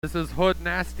This is Hood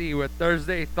Nasty with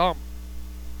Thursday Thump.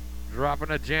 Dropping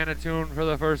a Jana tune for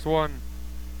the first one.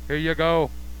 Here you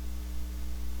go.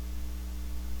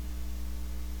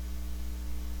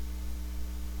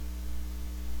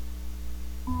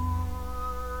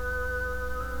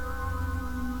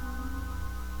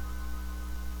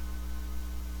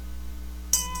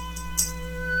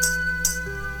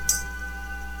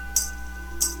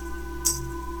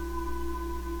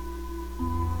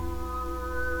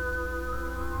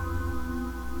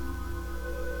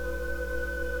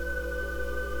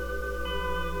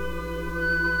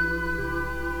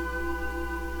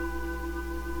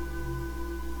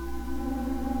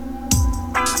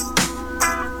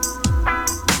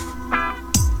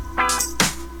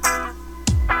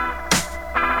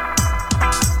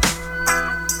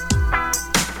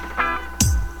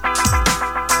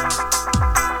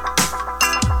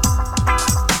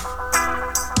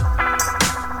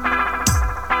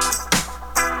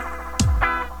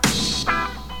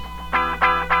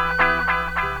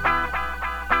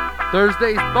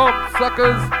 Thursday Thump,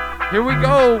 suckers. Here we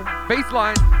go.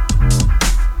 Baseline.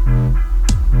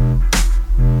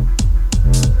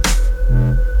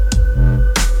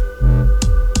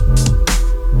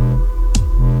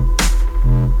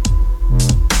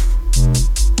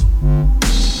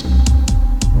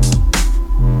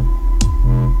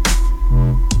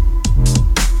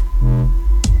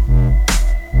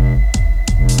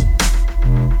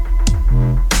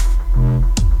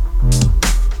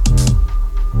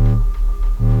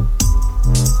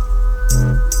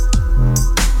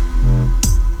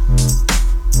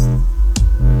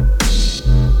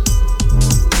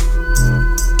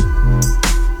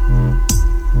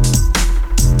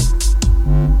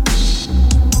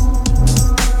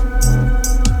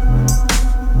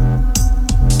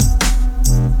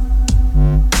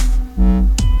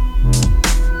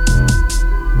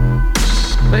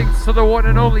 Thanks to the one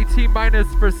and only T-Minus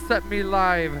for Set Me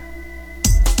Live.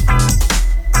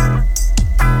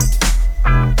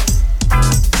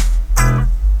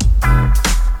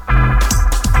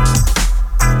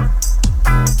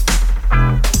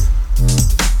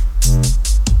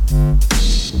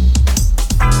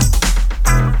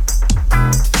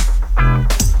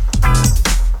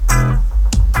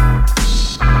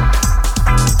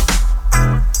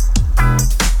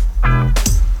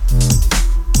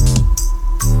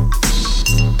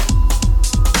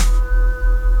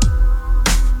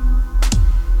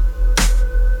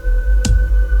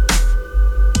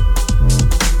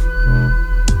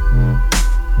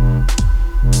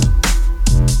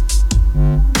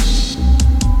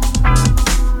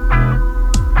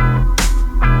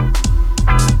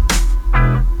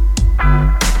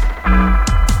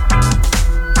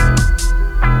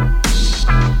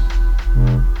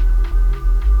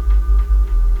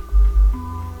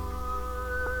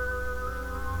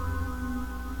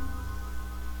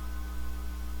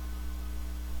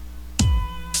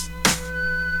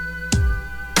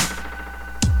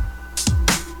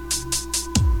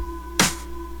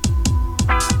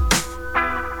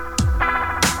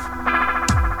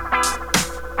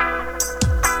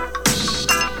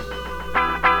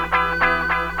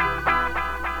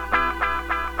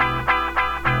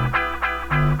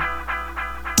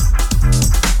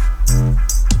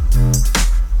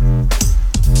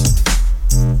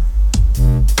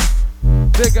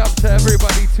 Big up to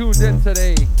everybody tuned in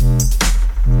today.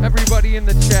 Everybody in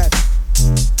the chat.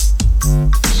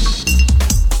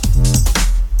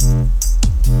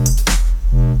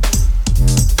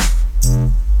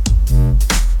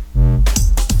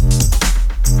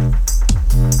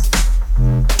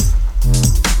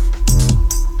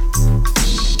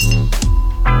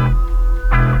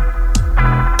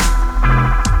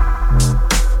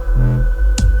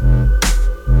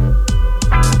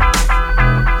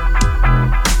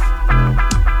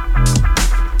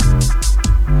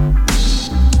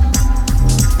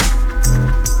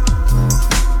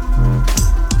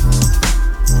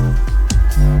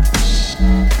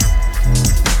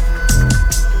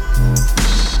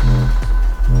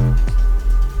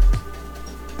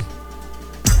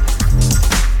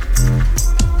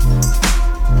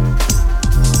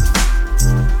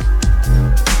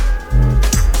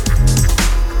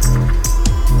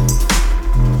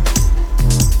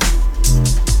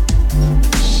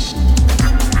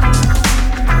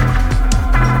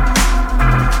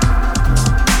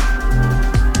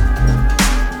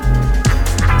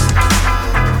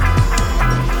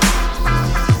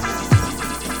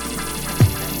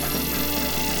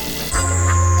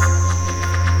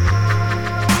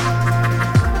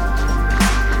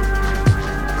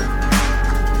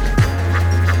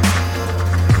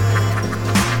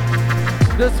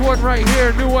 one right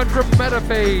here, new one from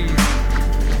Metaphase.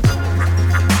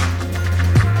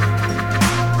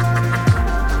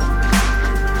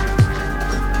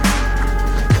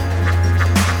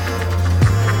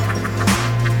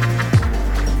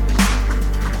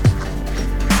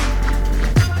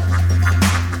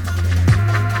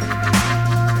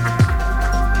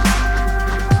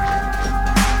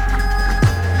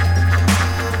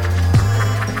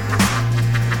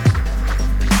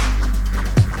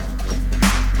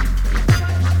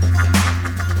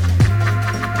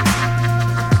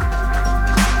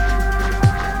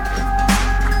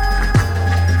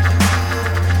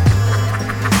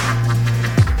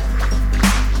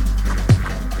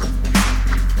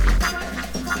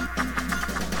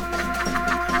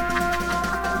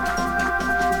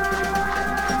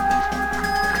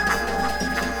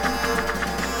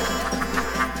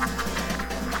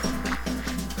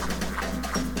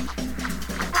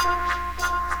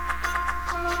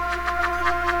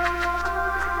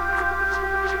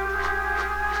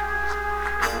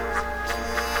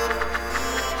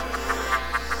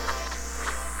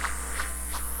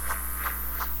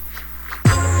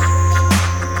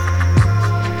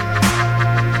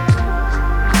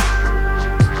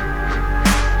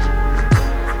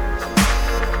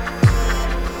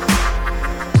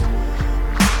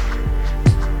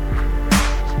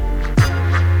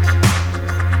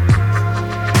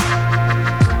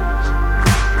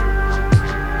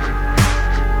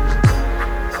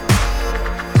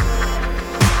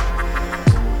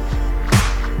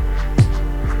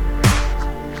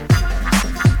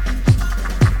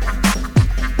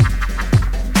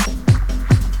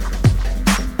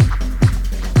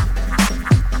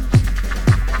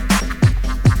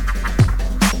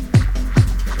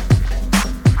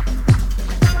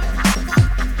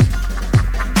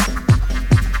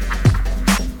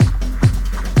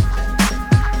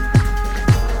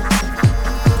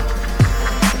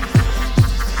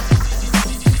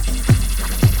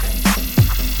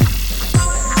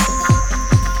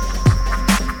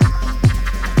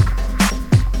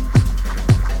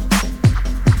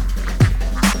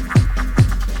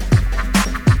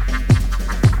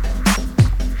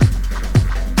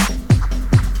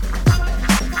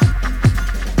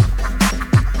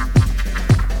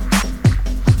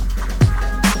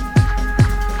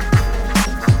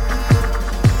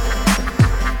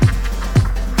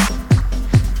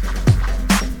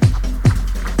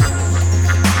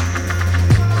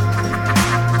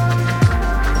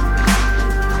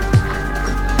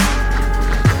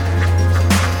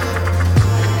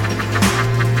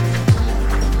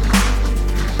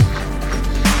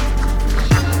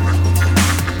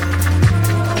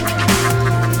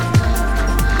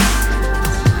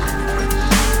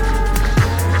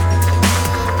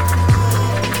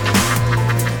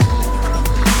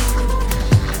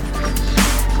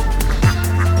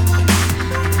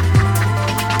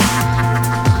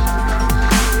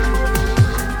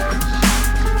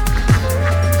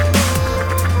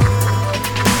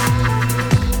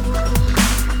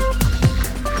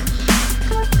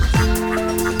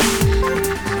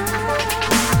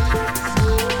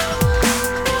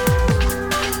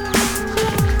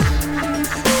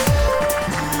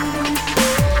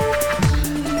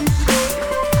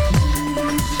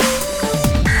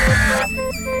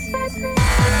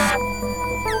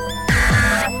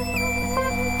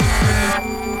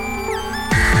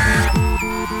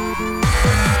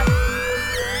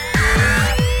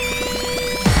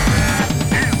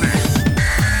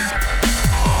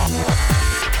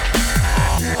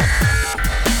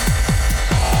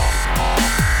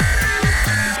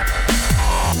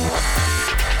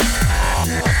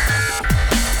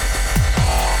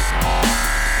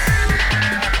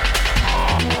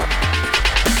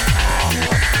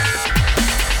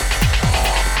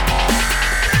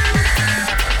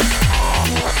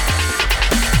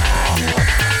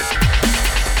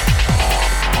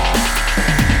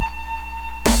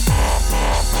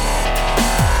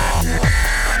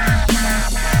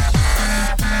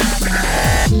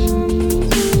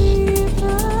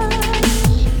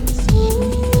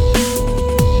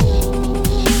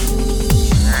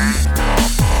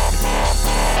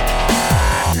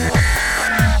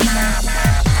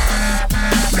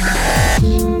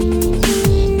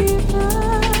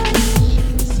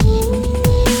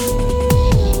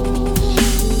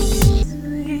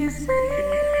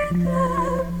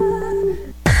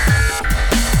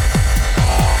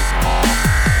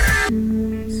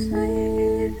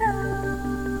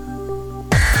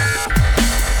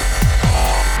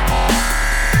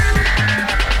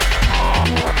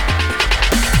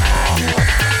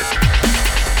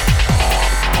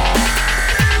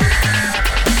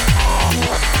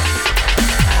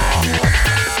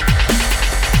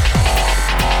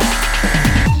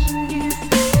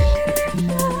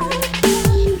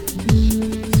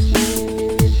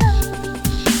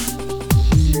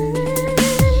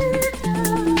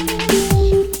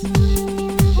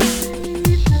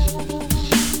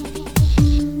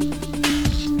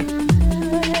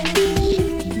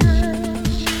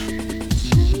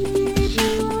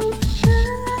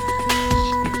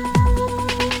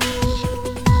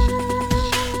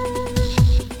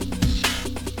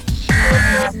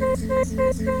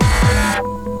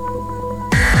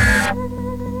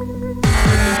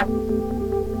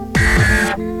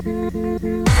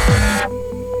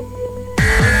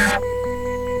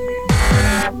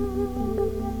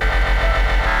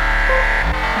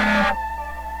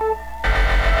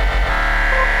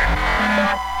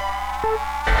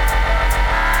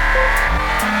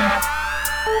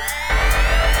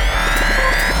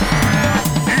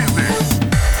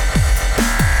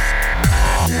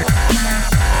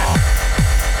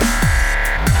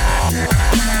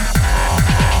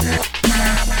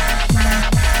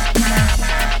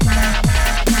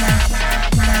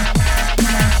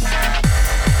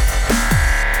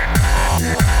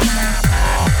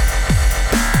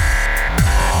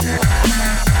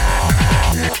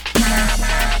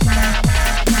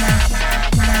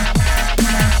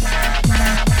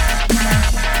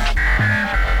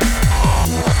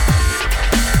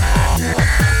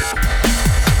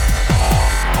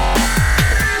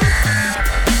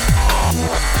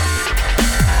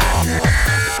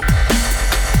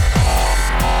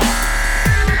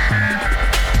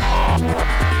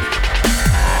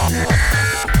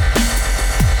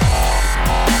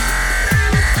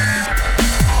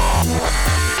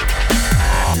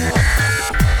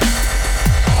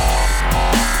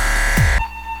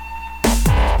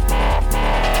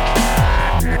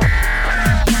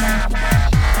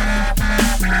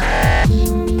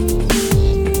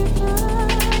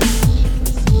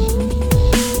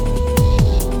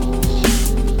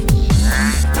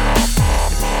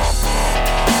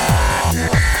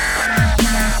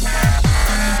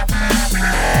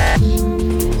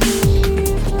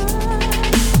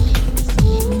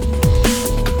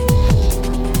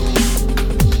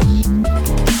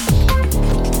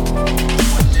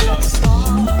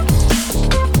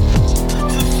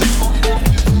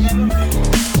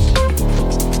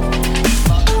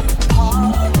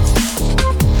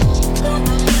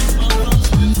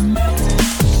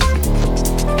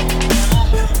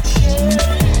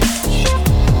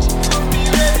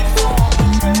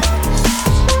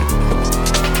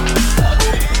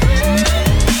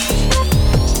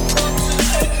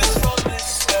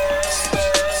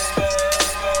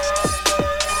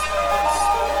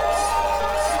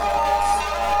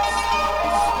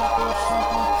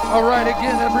 Alright,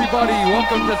 again, everybody,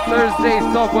 welcome to Thursday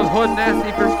Thump with Hood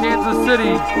Nasty from Kansas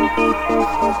City.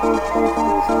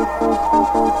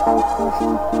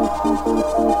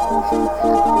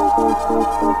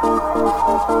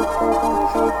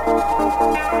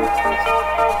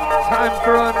 Time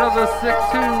for another sick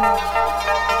tune.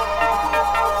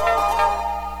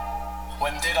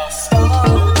 When did I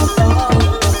start?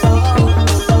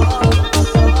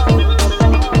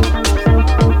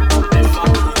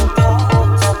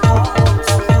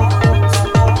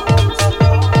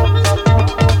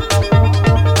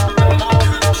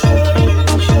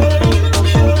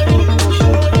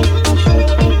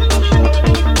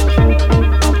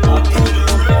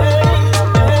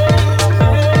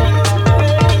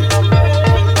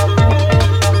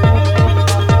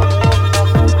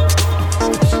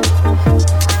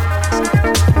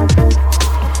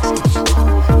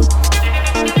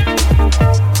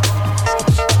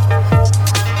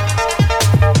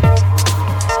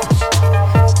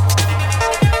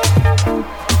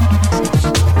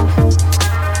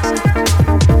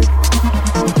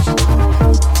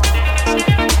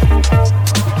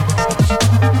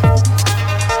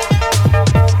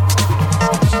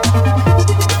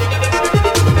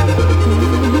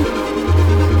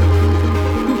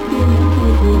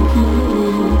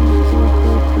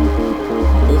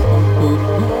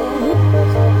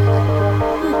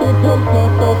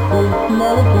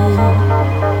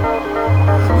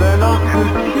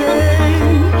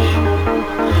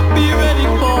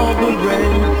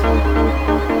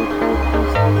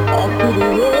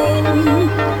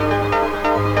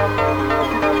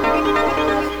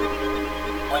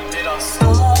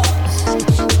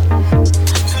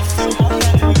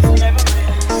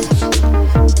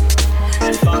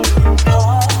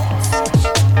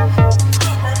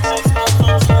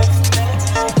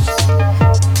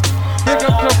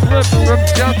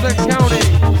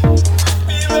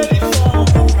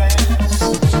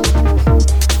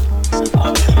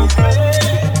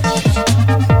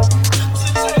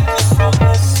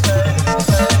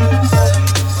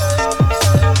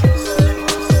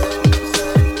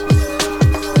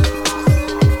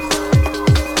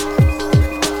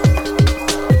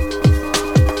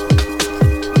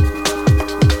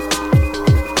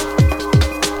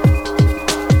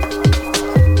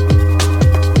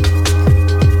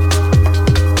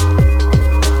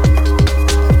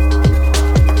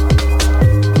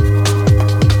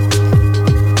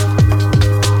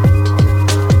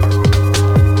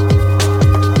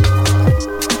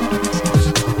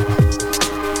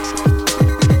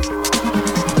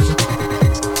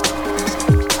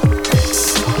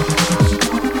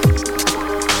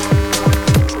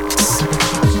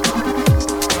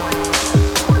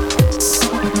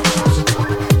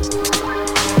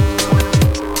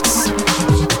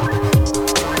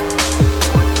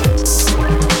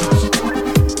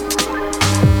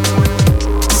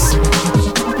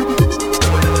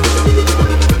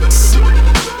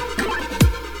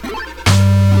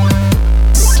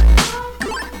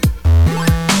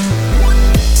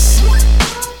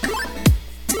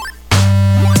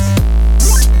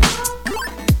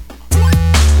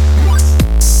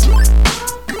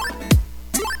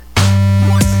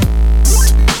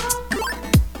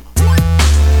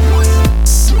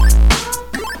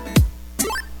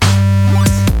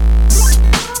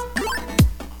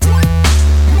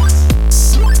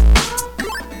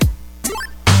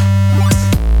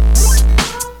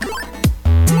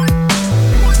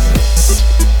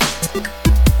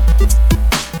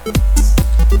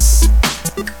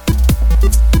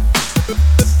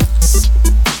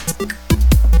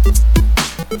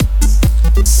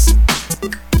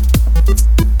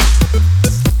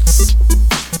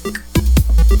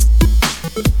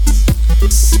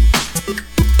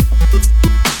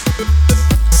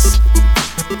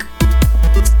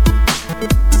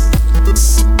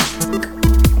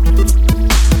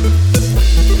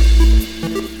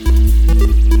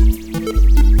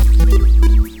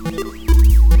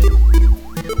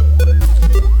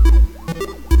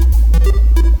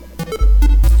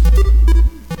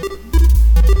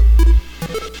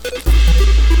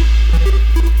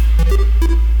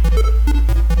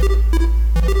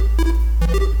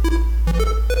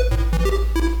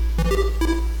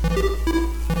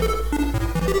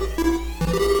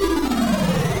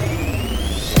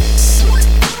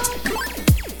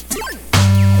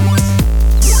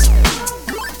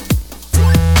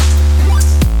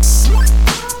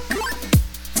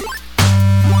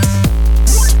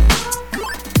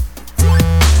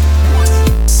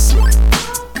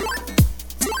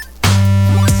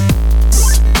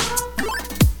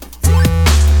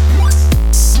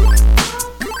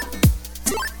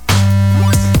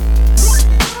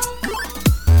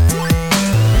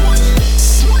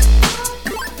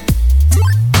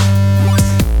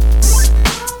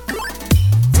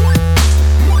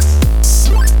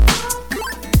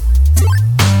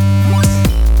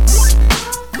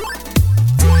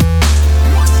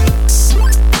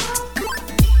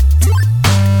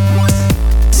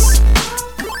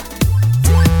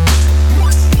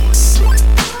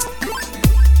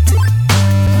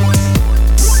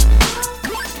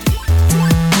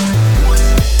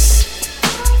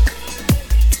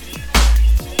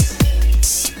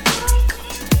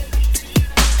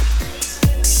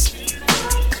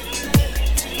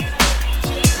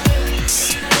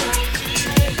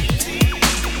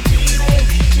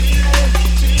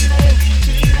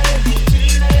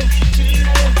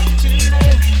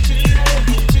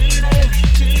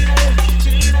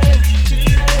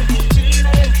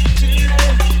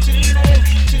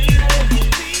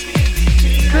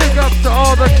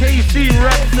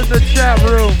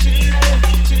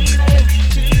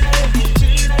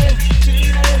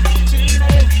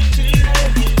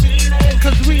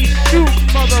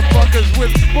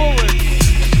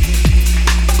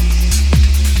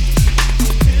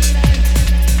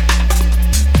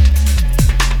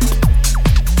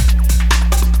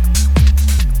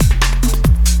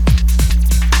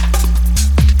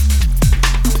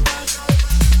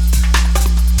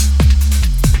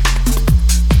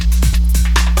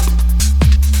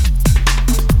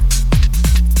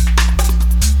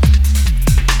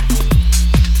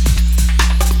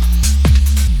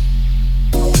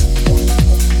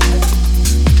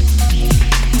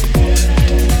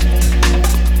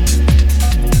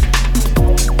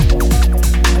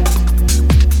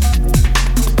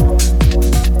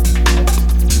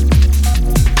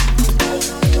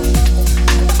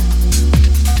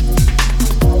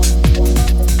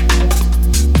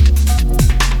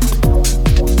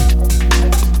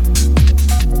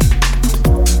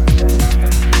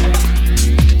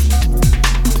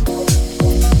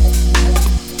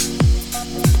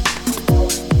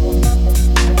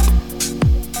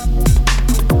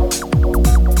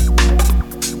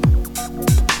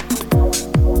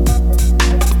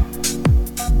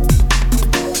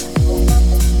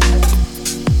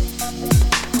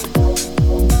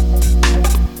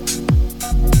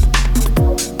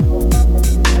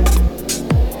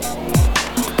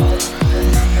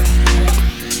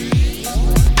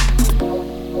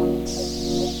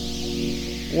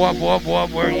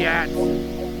 What, where you at?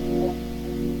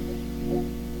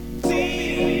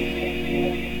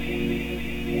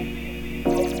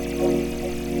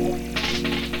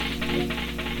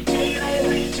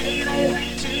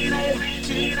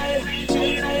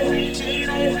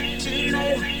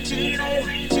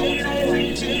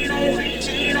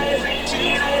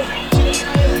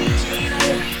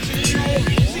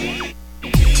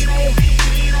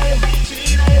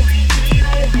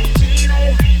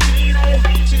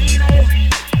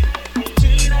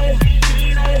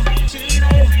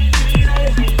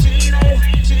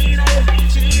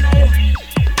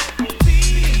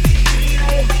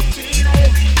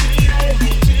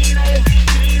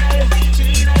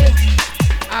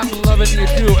 I'm loving you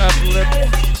too,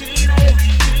 F-Lip.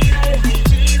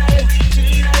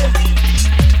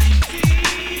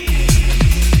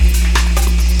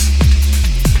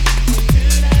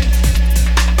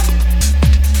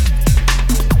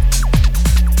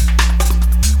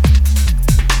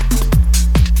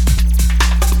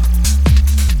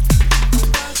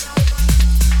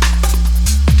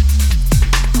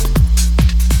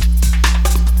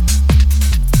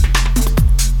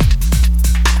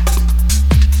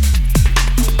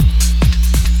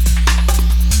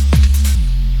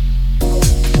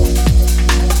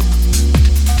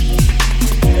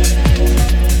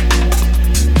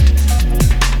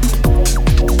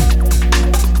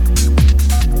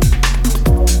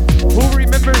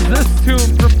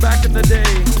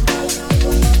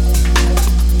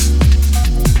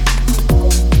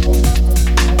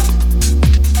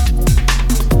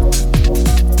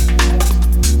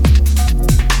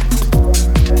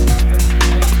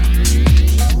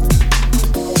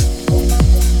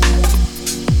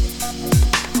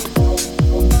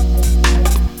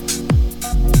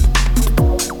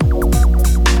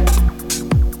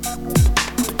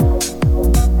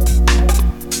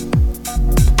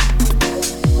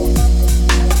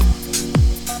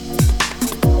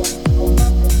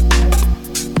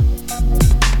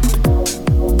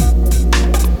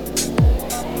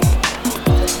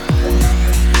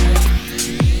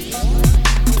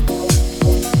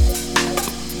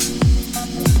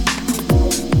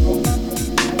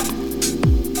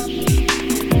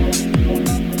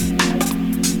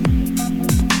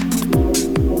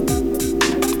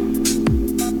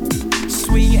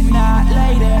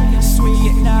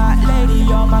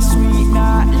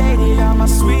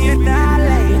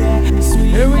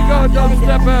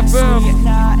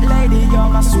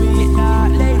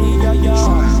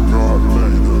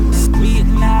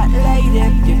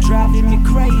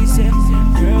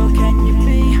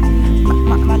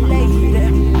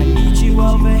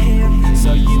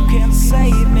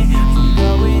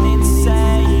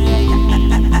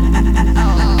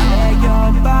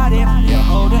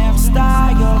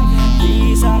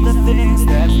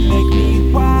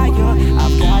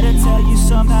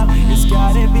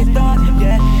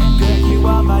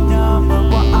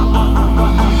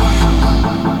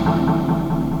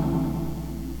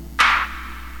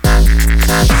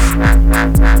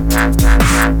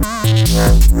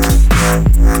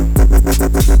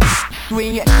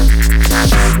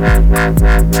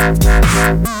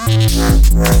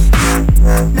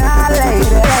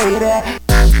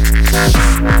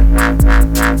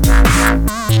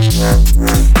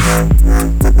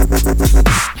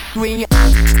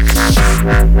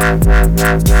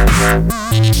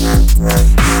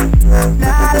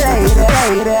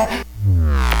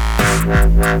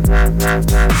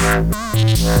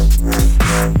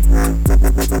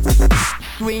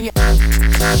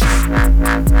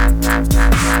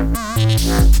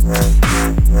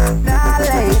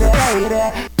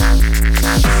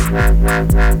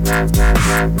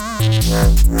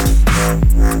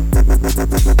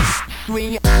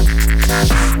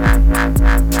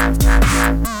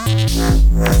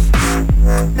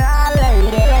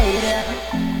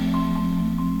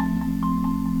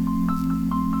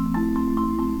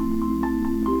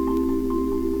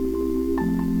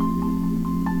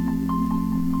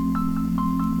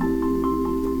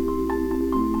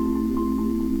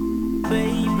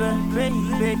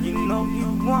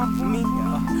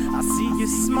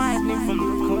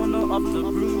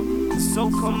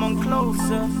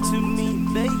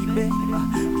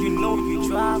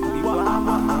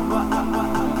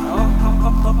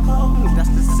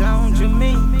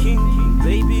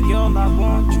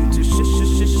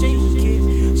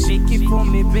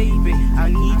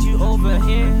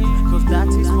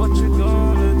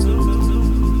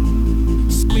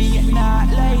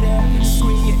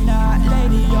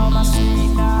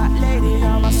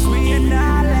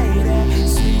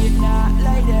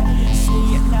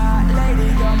 Sweet night lady,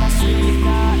 you're my sweet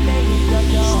night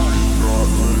lady, you're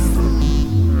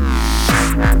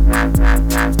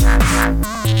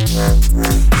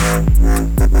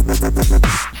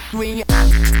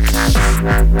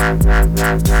Now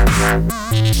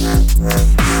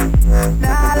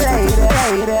lady.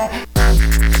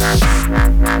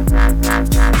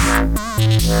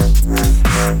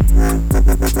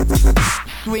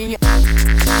 Swing.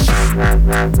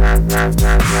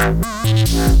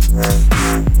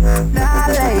 Now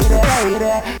lady.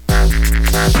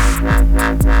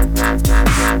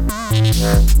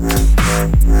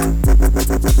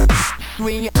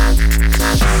 Swing.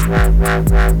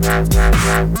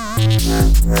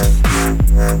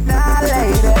 Now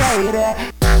lady.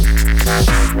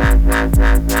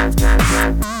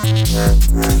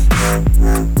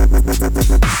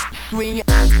 Swing.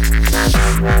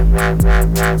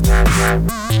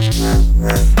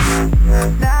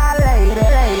 Now lady.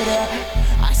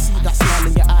 I see that smile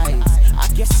in your eyes. I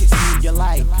guess it's who you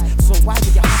like. So why do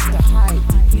you have to hide?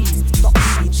 Please stop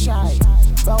being shy.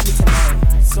 Bell me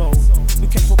tonight, so we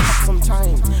can hook up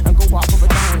sometime and go out for a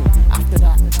dime. After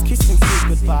that, kiss and say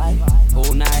goodbye.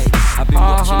 All night, I've been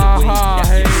watching the way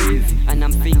that you move, and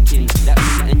I'm thinking that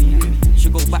me and you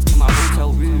should go back to my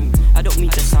hotel room. I don't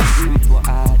mean to sound rude, but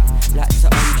I'd like to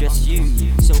undress you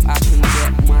so I can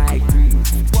get my groove.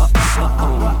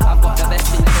 I've got the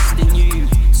best interest in you,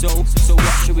 so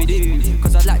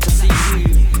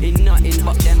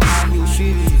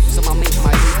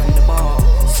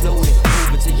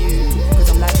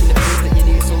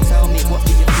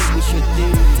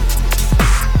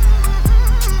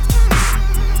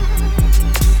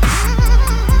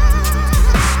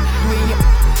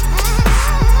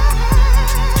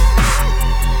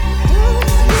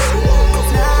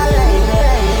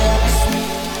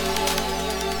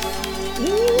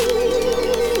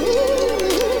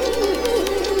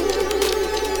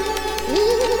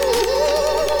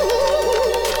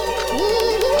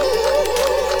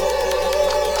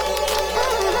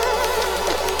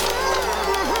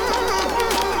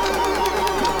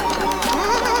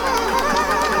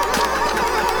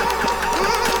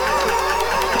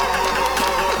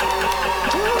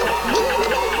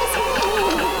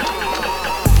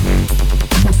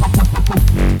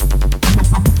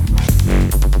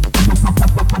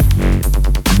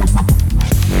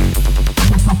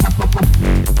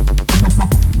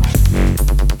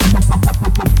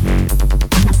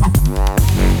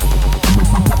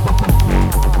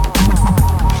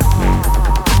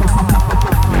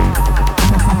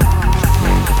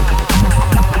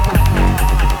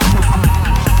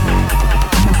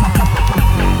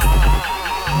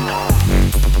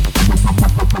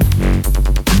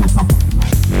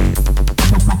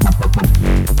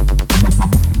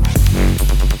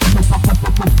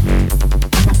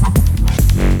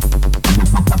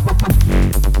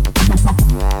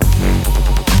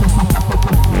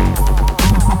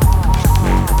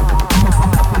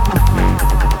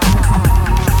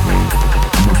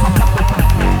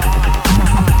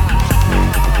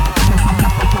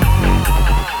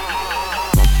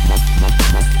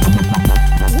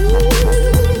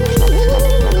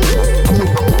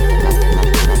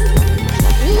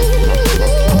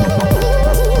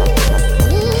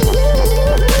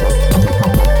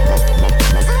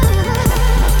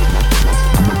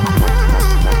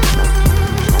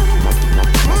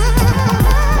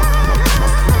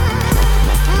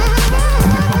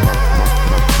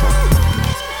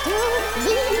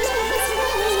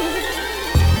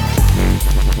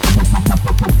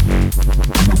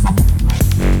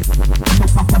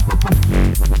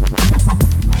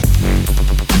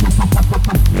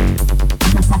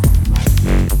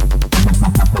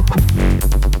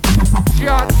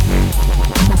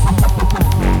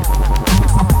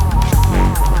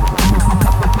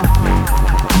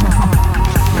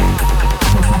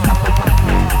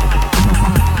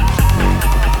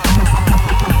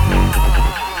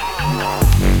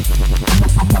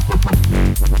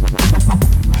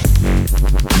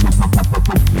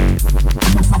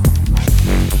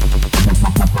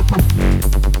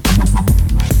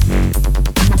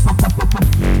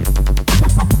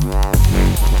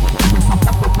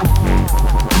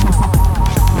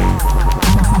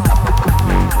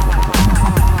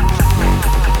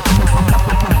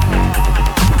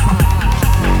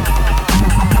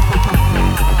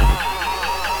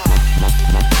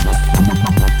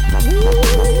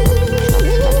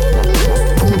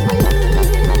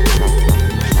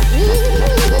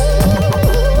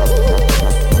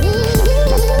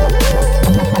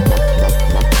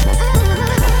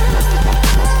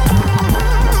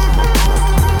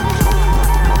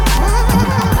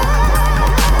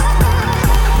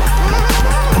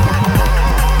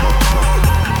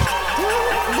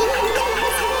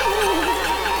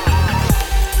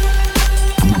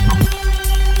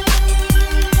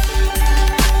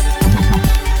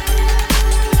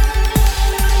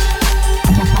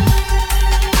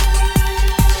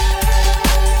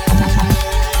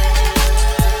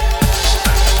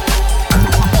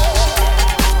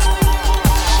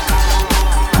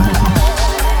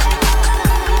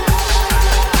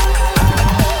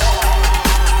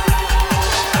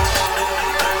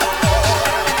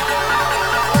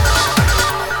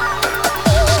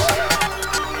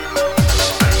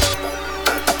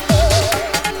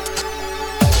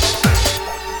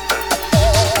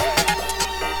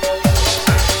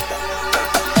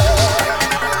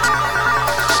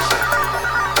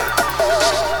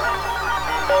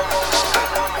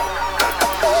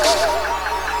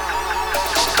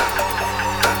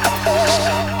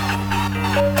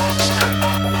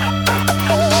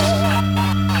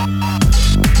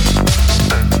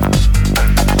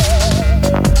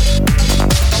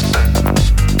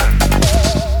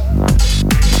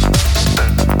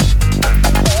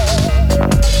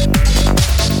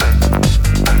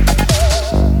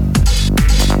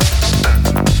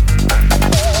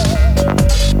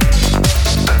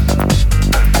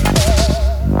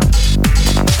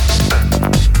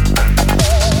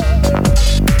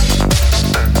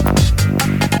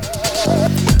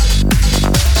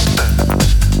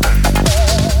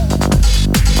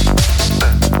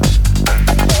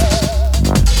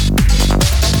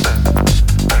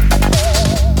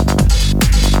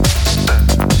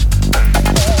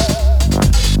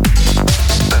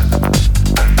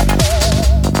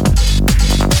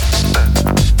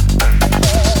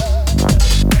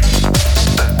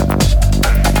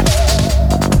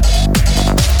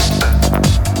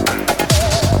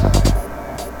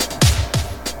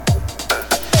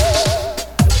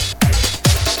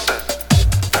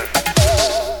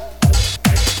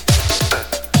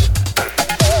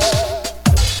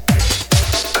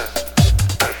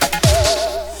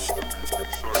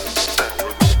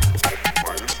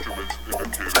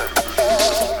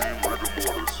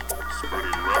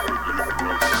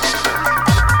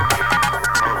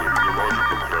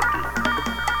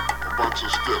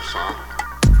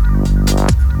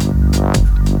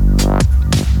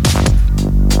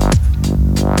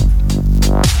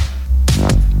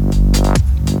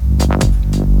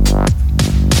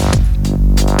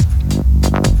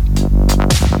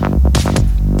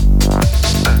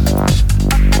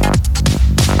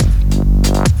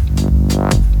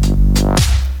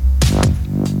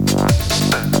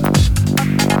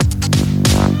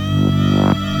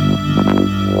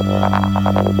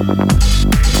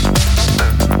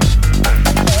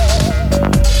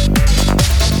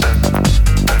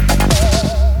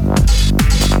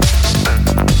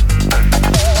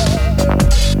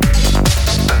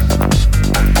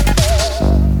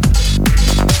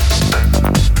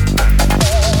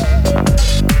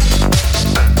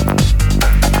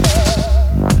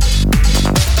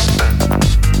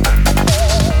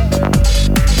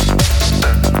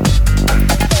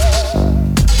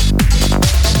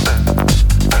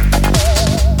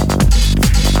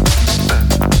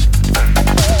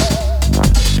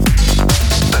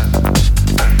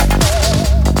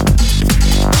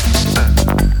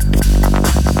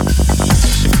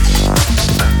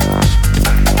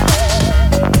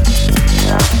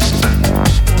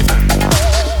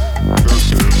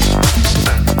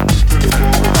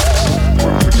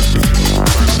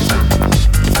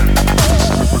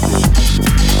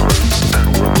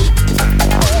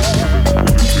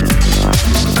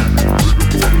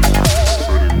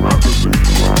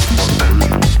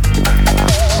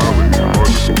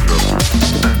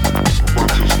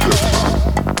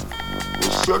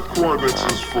set coordinates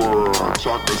is for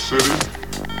Chocolate City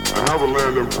and have a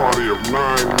landing party of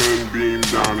 9 men beam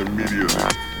down immediately.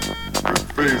 The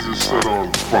phase is set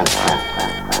on funk.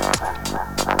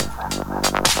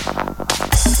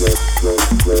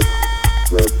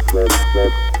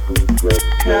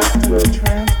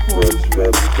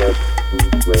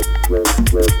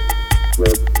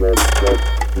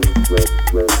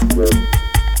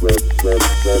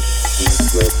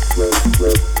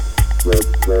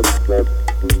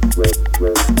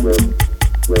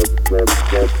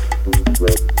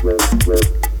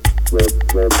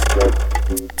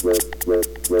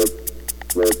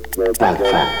 Captain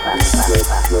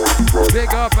Transport.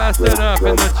 Big up SNF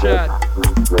in the chat.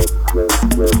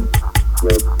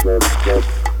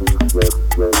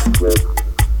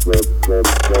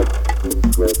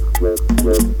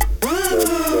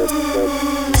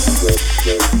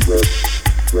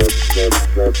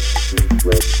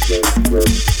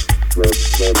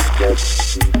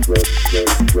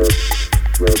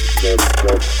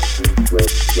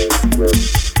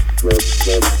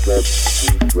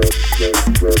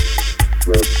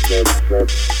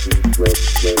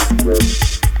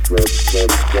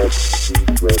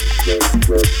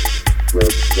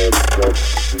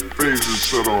 Phase is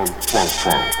set on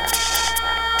funk.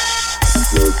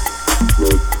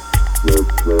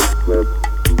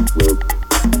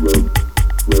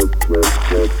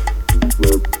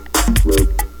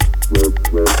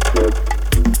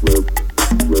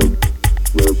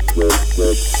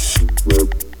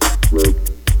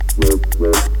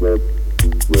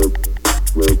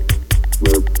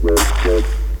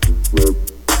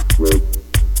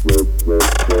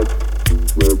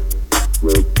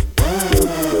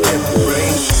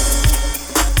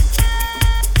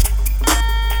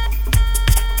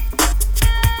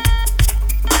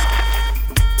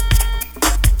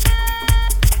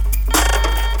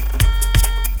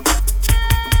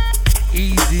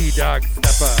 Easy, dog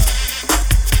stepper.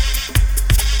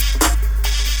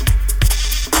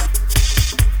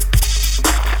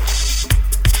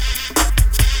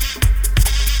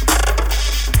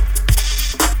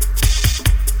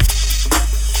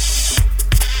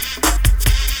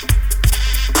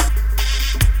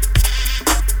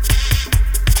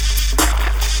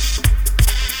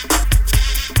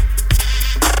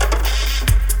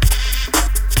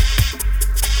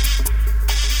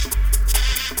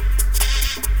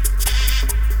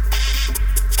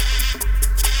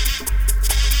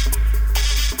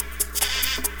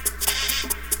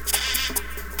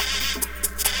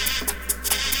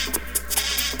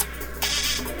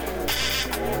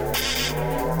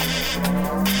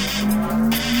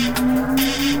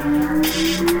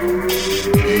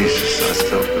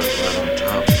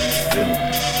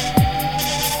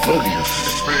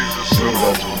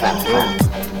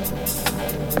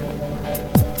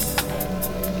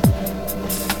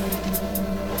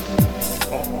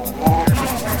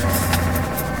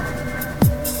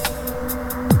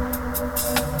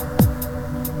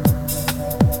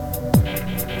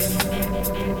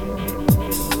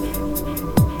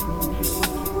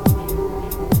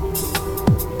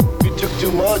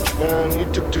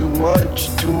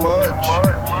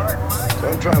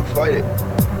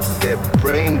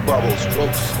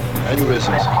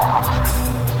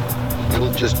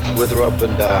 Wither up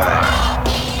and die.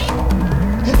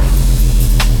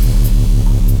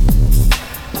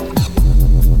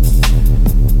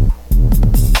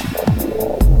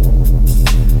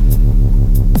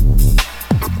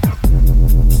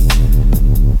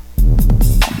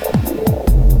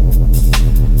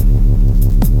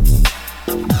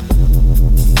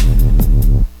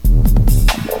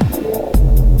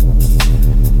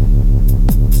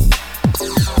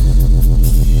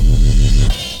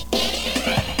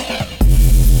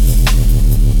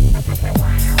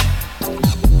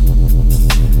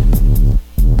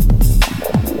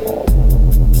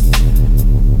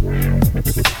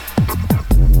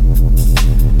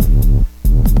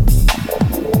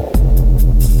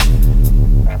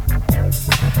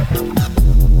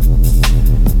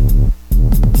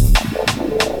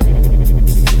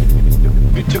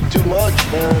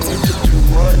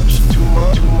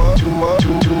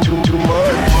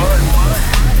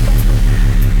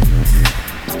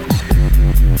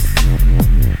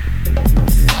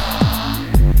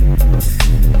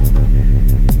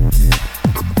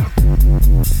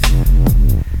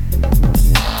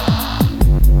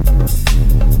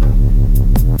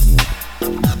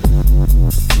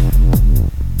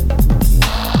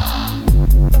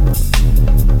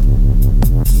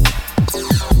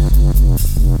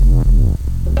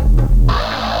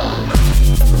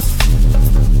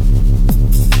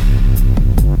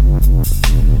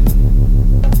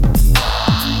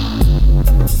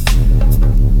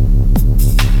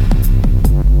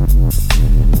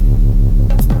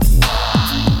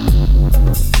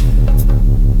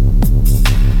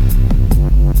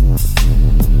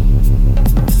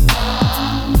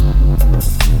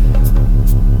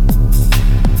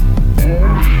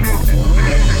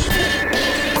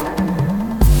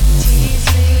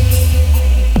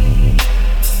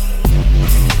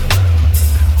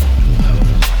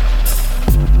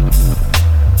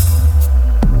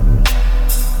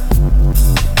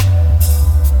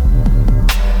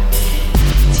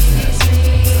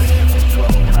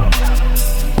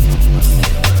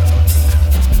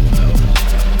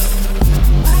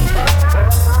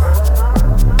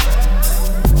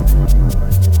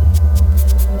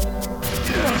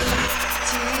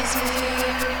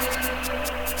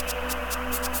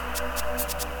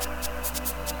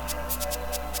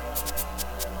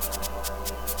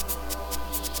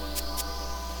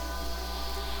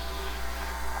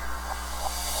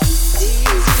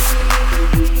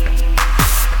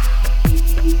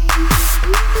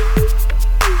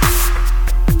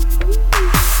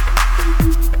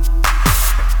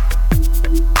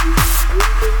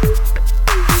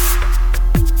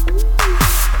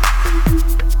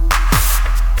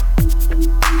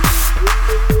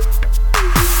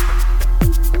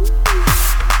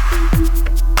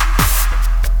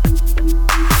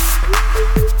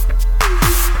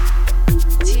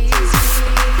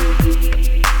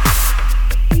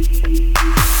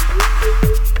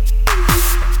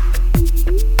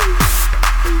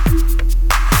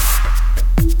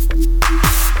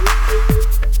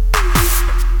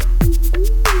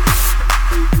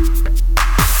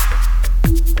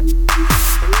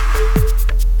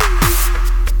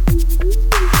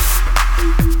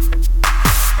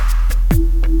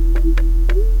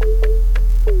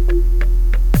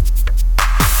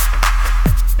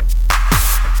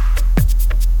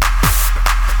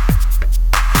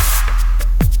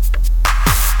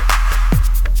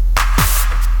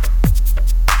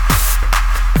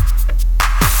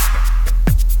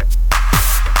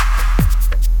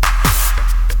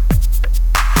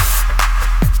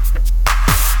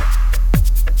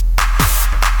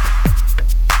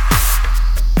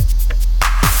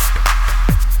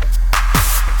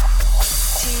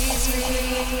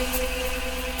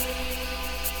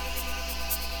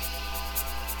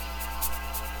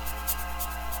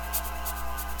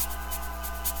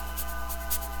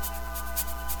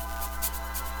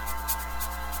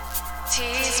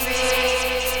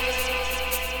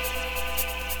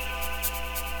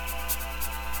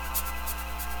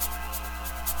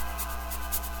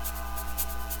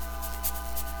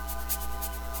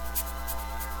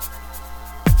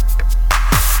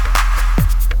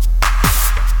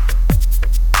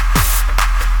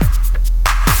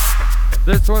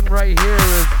 This one right here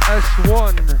is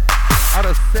S1 out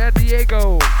of San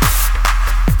Diego.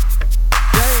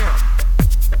 Damn.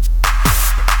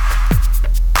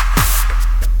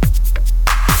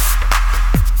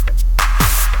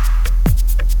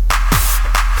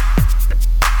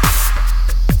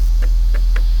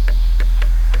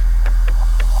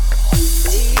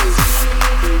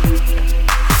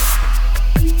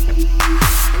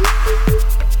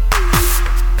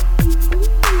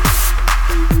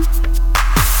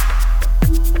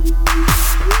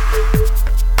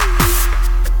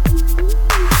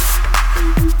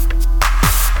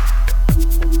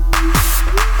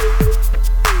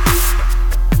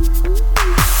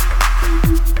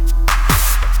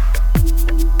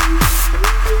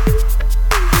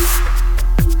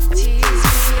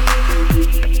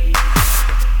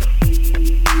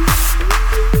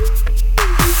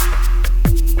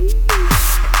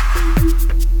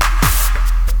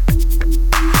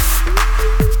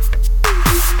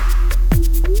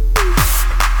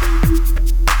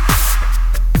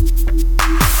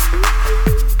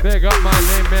 Big up my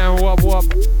name, man. Whoop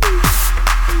whoop.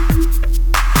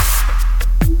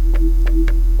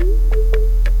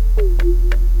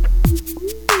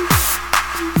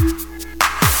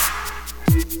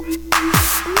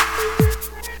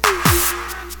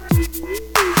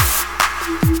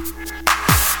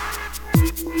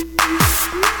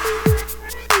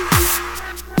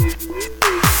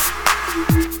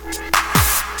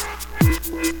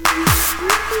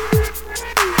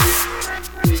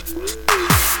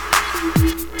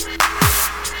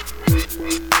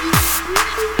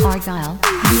 Argyle,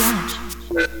 Biatch.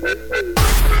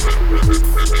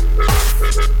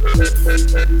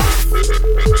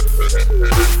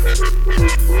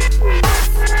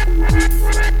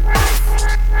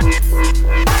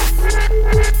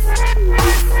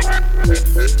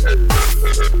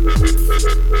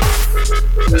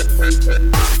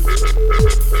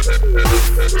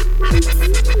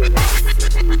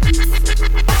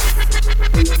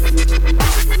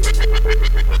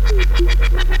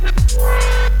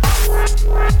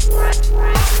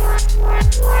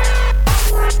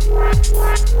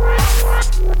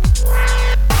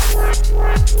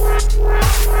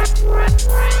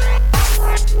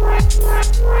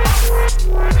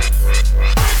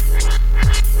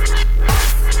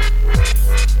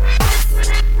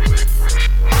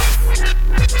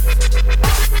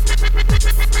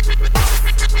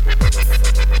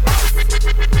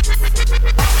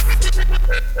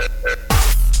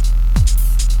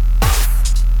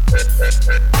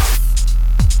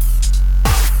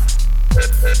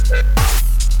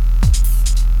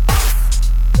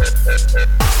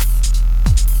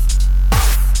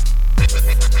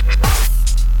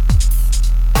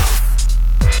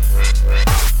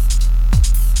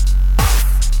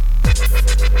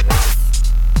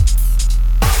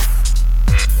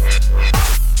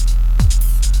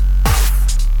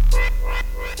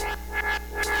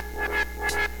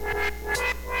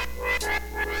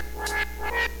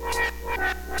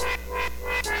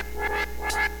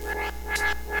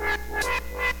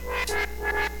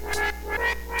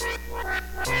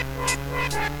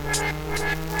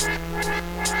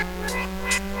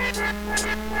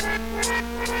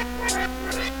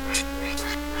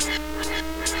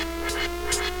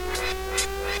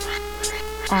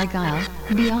 Argyle,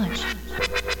 Biatch.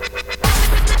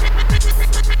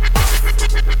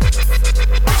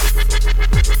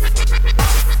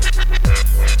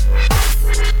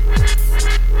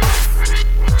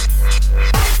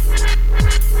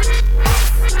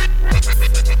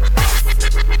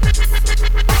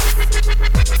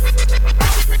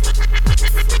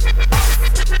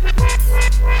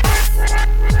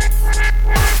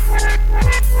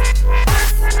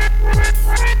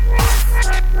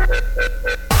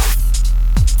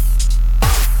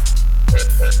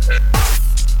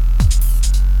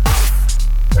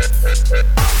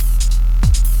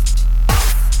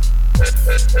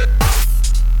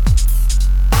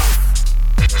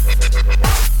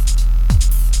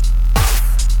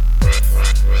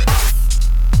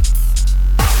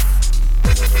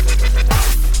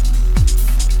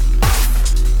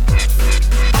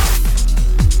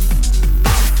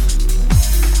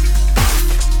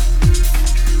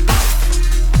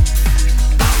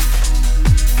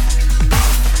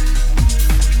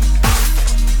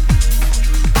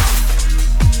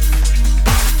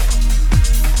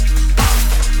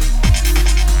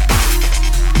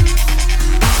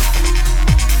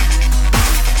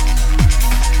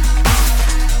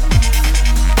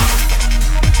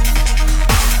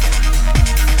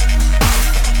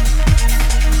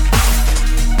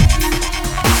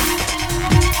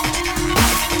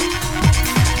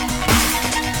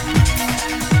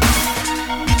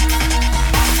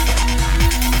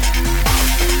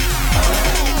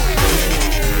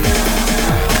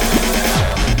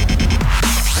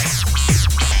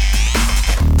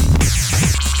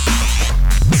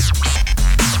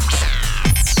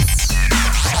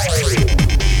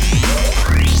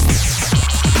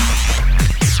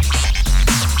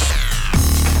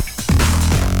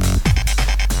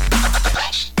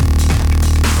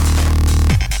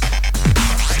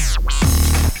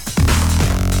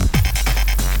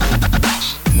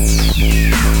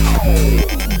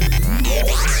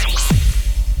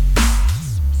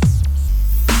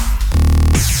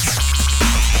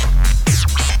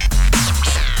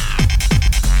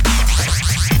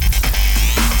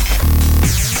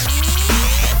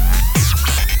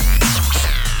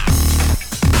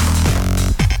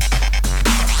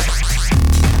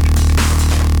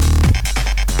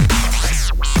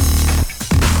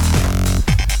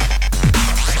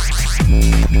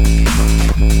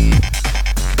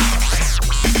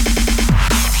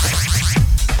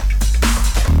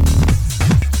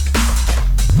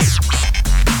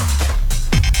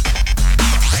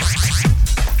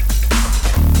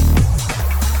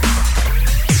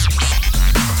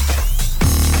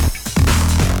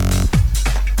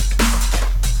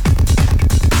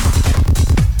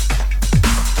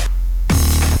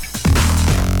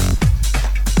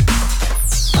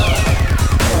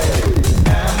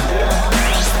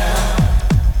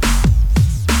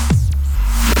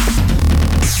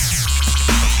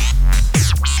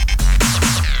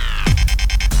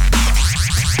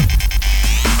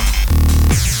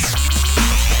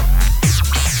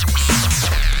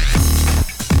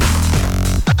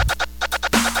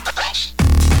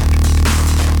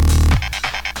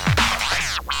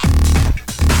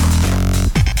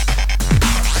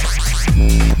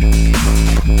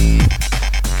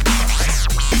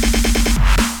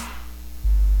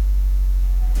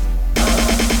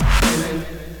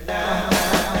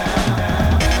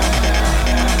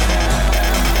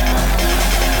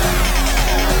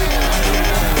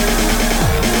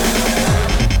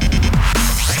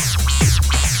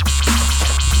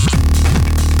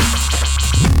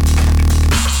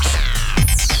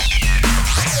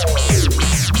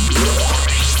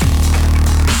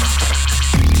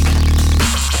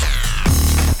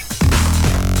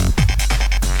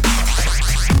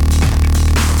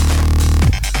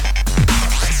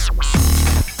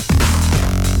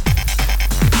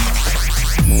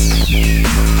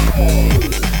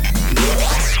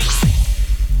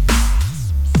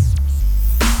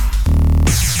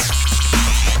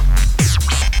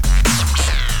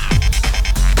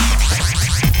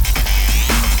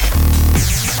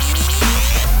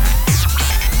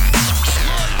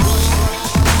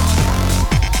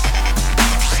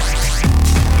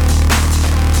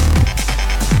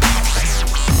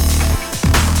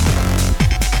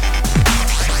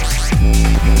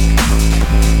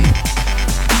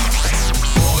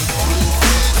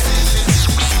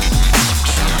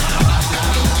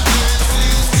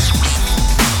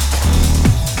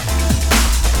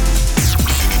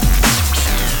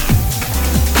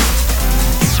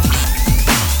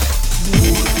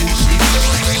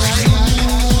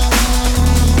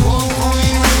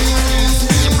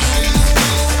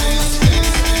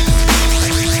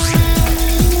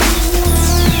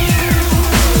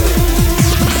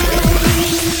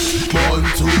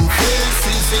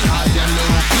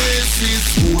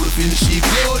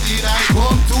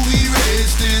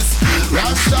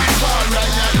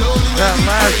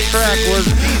 last track was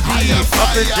DD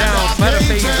Up and Down,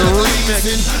 Metaphase remix.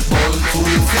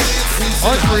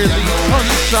 Unreleased,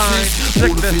 unsigned,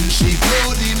 Sickness.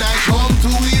 I come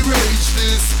to erase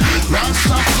this.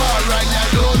 Rastafari, I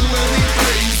know where we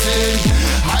praising.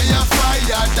 Higher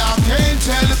fire, dark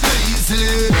angel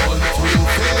blazing.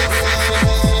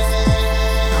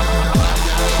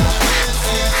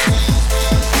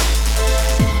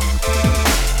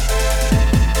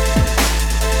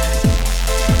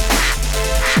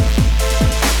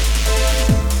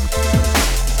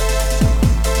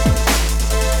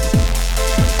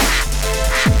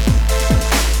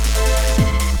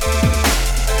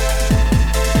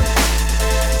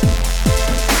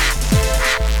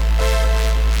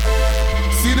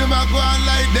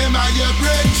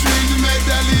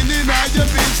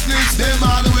 Them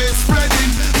always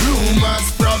spreading rumors,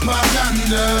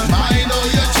 propaganda. Mind how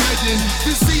you're treading.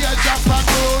 To see a drop a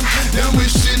grown, them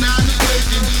wishing and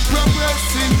begging,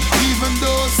 progressing, even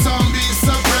though some be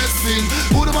suppressing.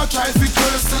 Who them a try to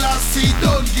curse till I see?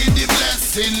 Don't give the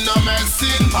blessing, no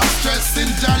messing. I'm stressing,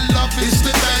 Jah love is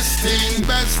the best thing,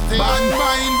 best thing. Bad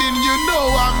minding, you know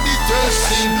I'm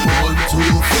deterring. One,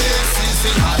 two faces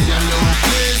in high and low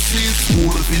places.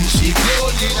 Wolf in sheep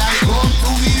clothing, I come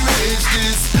to erase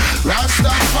this.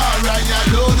 Rastafari, I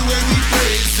know the way we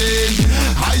praising.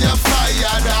 Higher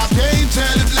fire, dark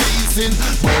angel blazing.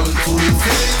 One, two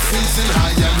faces in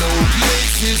high and low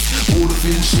places. Wolf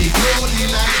in sheep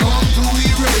clothing, I come to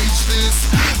erase this.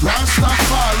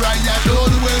 Rastafari, I know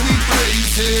the way we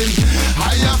praising.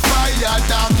 Higher fire,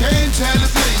 dark angel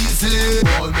blazing.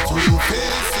 One, two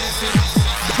faces.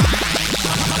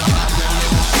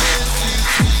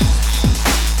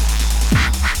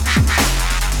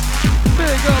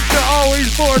 Big up to Always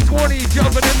 420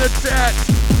 jumping in the chat.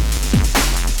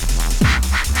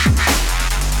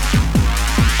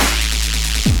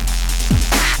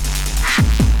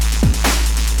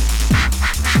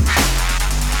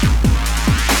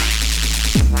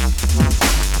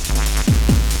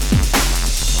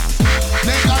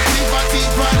 Negativity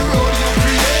on the road you're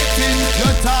creating. You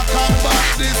talk about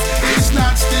this, it's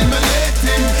not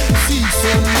stimulating. See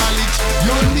some knowledge,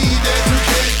 you need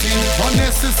educating.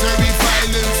 Unnecessary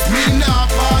violence, me not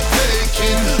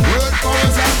partaking. Word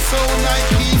powers and sound I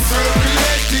keep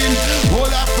circulating.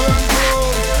 Hold up and grow,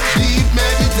 deep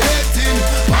meditating.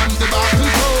 On the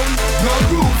battleground, no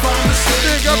roof on the stage.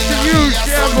 Big up to you,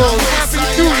 Shambles.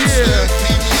 Happy New Year.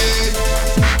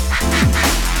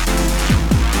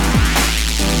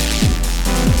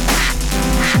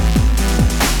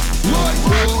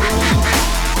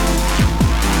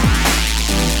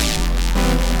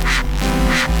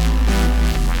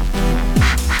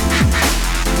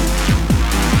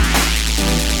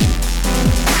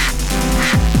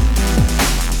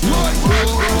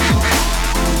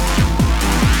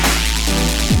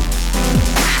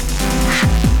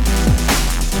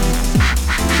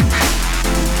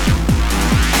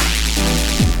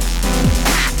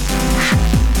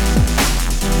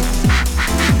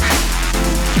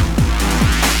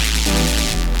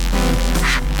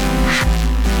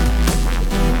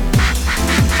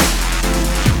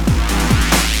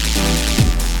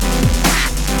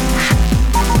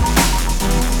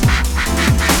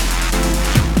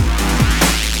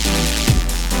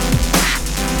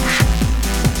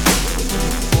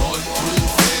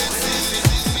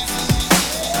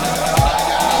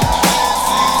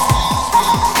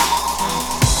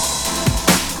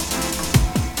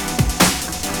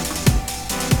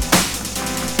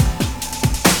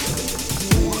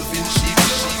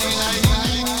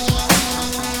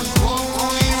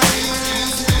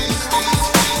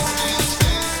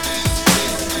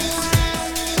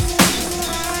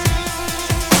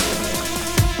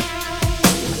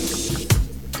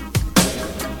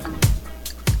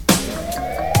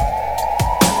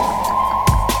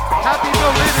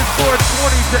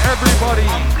 To everybody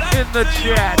in the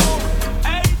chat.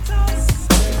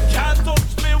 Can't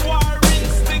touch me, war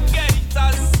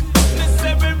instigators. Miss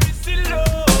every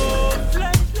love,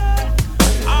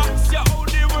 ask you how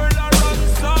the world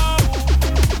runs so.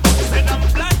 Said I'm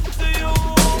black to you.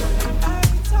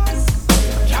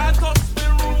 Can't touch me,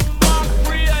 rumor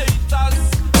creators.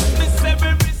 Miss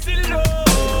every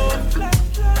love,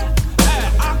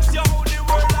 ask you how the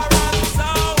world runs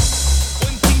so.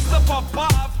 When things pop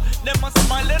off, them a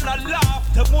smile and a laugh.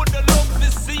 Them woulda love to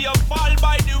see you fall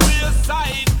by the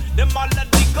wayside. Them all a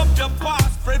dig up your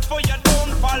past, pray for you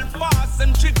don't fall fast.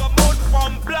 Them trigger mouth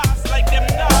from blast like them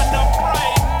not no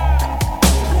pride.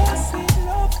 Blessed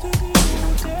love to you,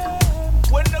 them.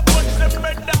 When the guns them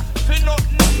better, feel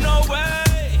nothing no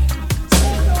way.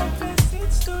 Send out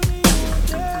message to you,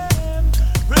 them.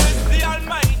 Praise the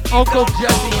Almighty. Uncle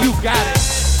Jesse, you got it.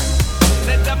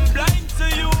 Said I'm blind to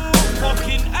you,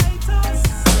 fucking haters.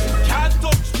 Can't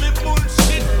touch me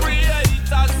bullshit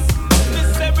creators. Me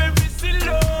say very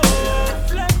slow,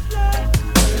 fly.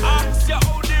 Ask you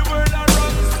how the world a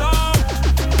run so.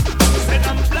 Said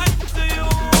I'm blind to you,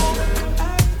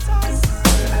 haters.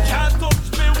 Can't touch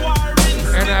me war.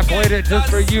 And I played it just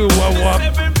for you,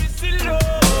 whoa.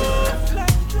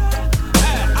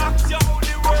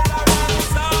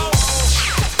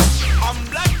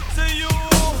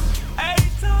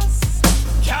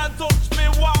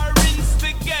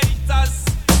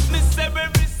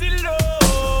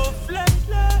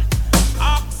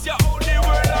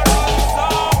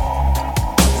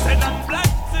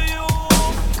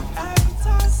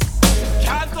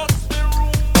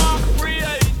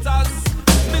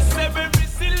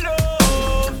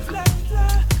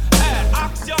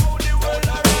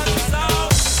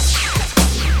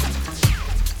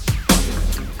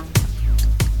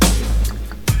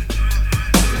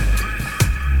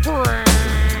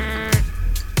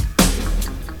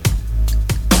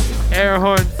 Air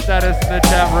horn status in the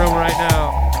chat room right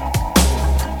now.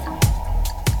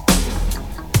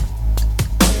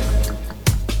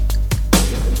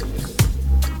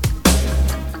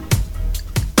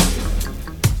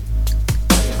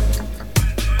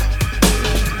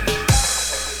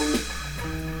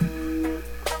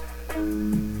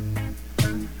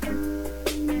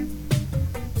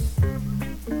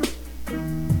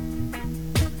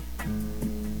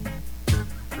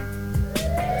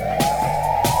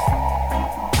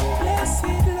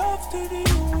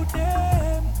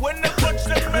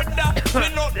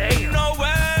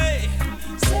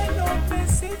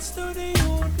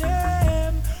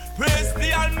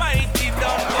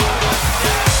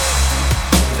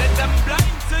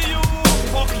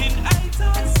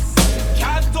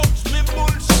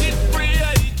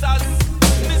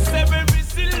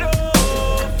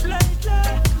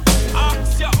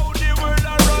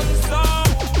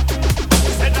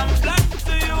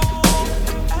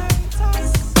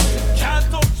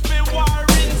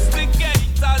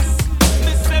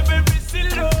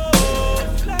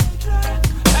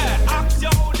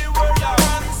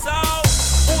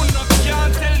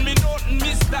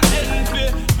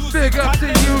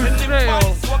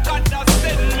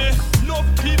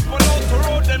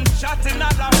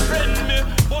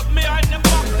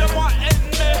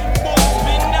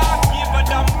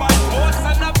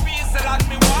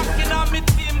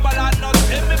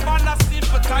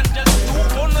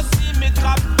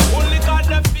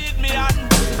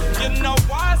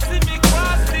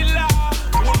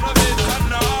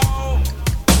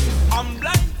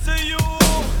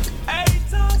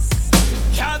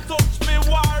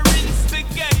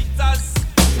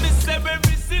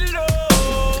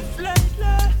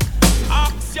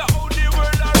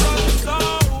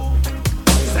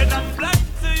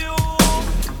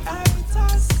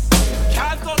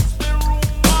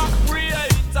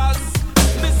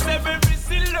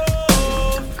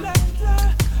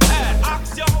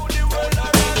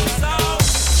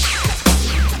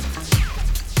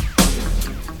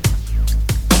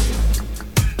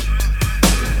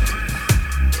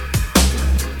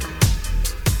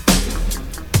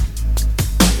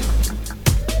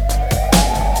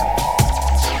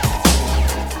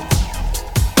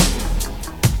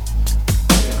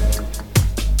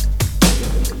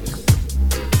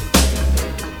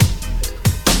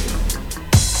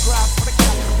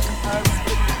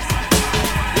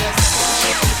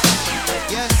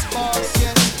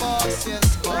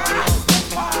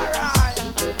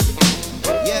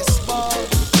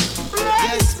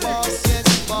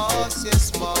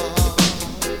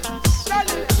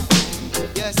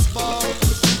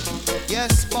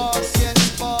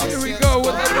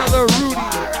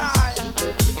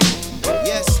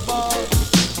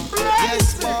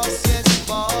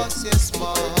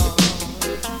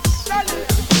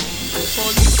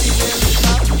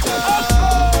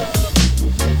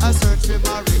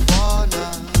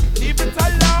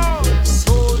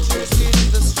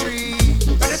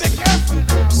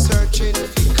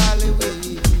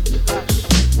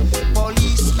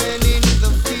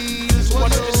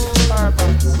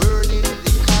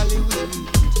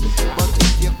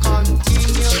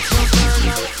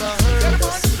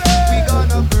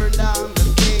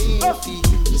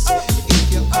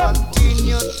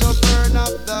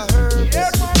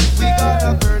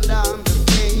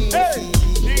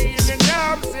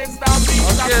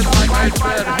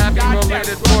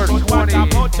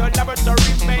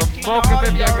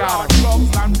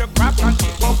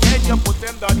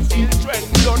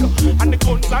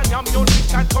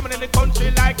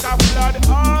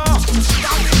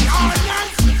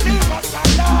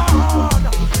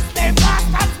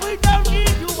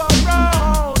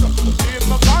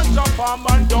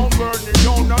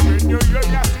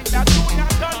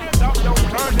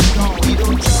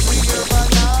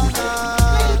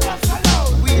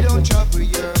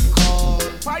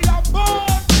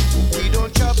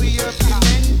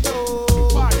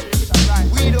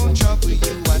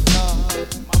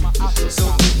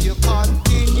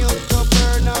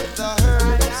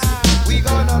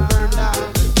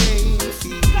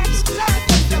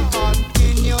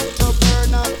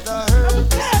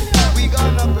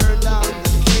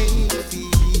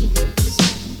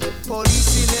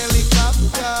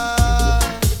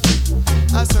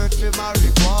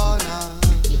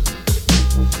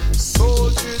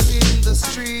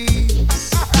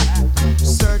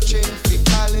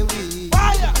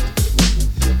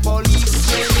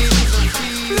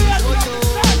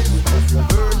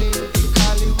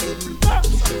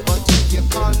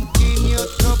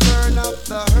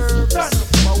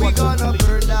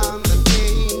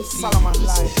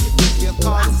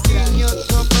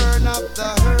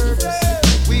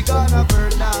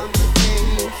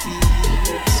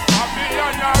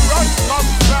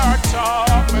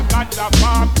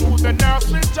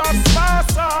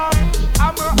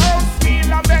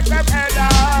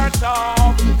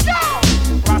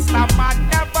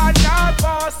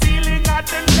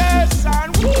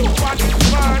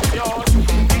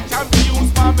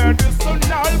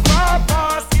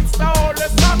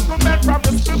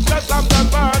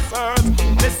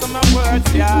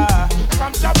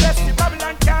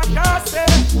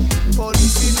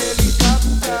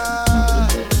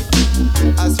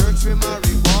 for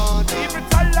marijuana. Leave it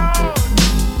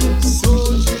alone.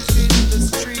 Soldiers in the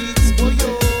streets, boy,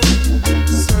 yo,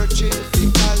 searching for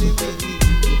Cali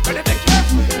weed. Better be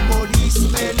careful.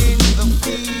 Policemen in the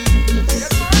fields,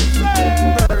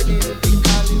 burning the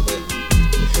Cali weed.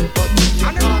 But if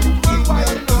you're not king,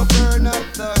 you're gonna burn up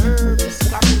the herbs.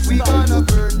 We gonna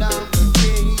burn down the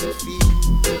cane field.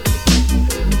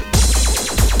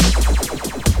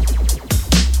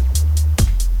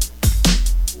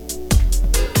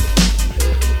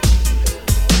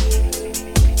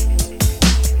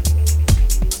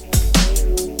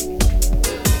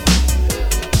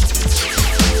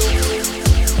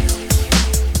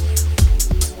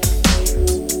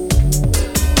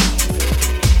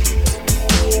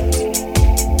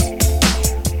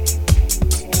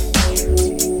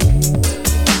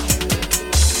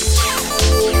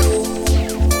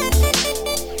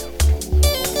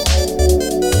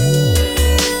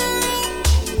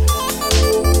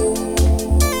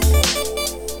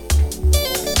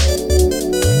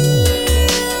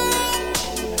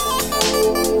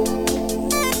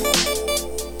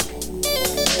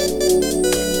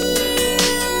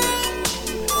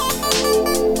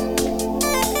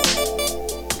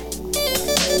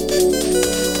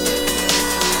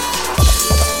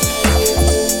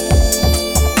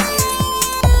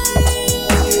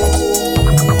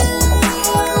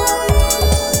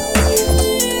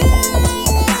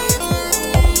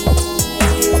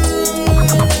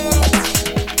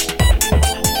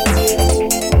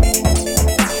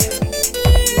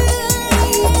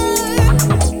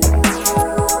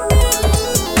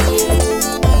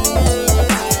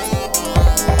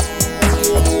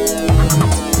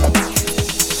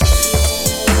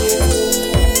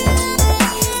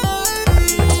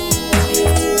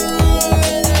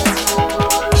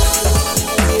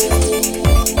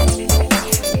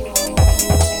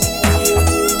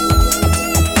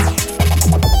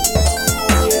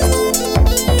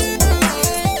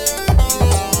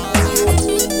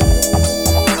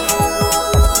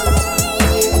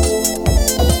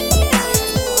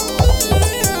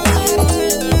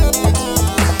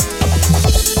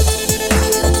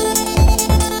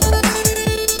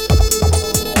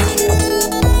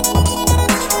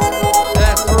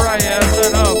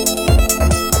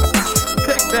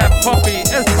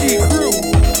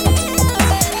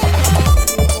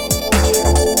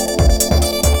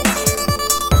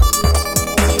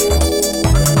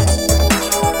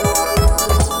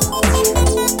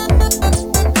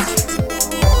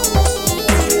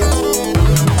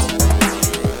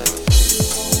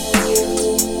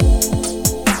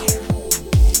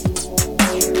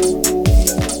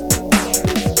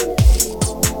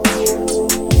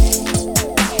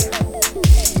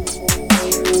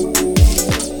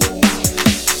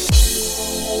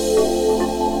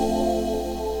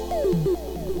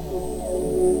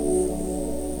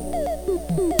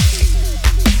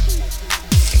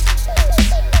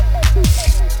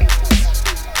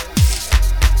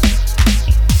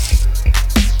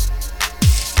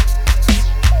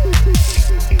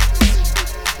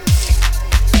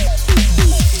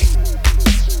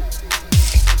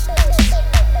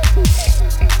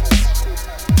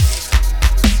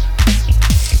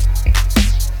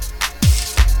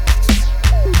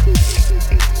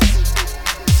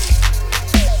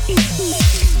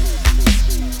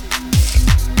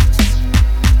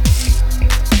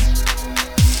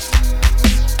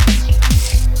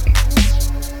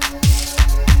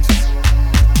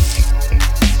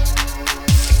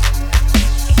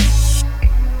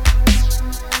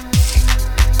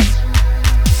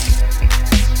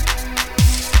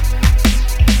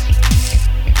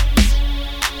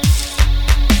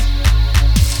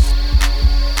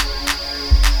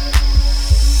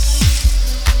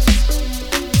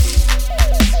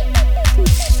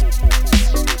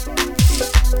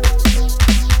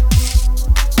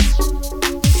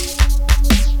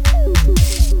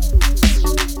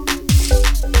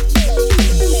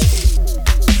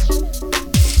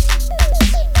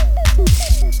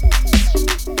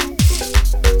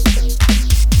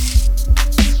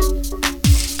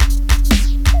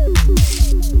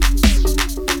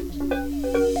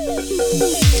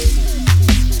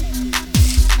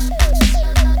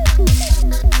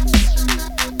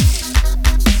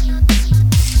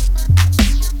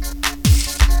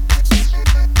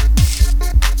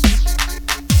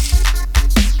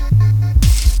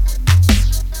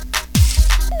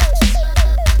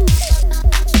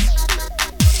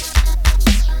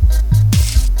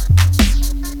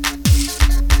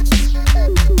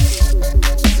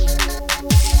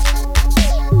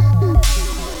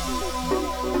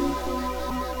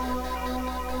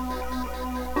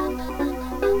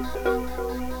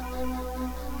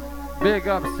 Big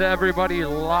ups to everybody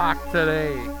locked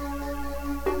today.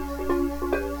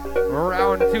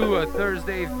 Round 2 of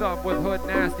Thursday Thump with Hood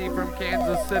Nasty from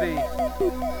Kansas City.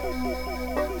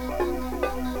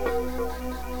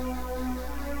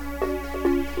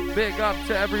 Big up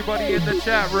to everybody in the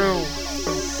chat room.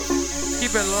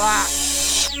 Keep it locked.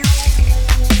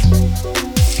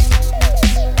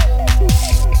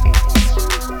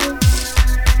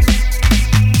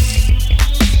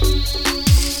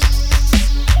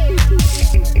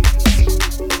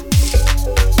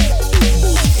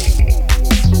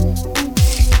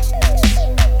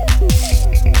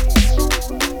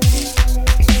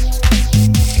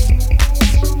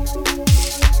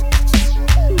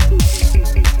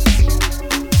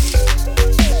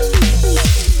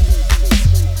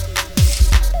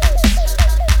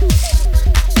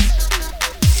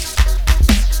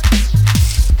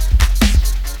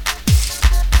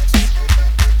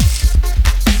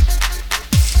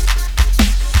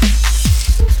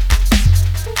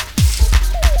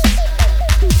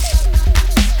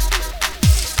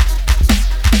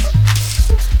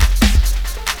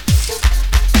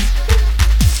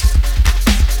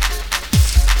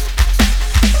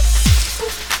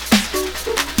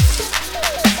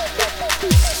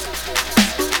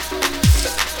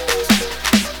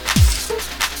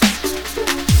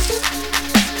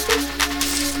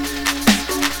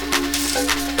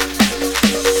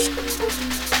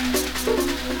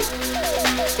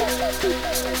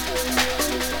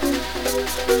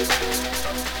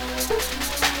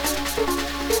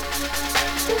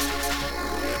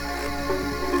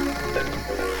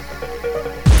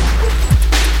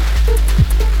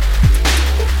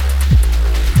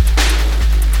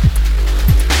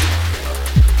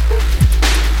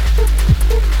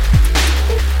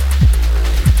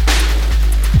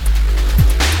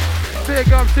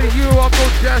 Big up to you, Uncle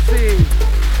Jesse.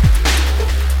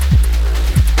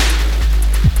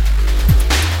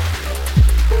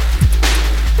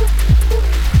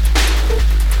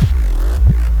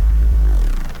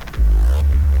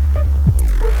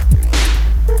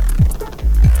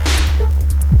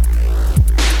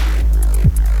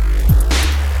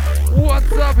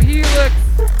 What's up, Helix?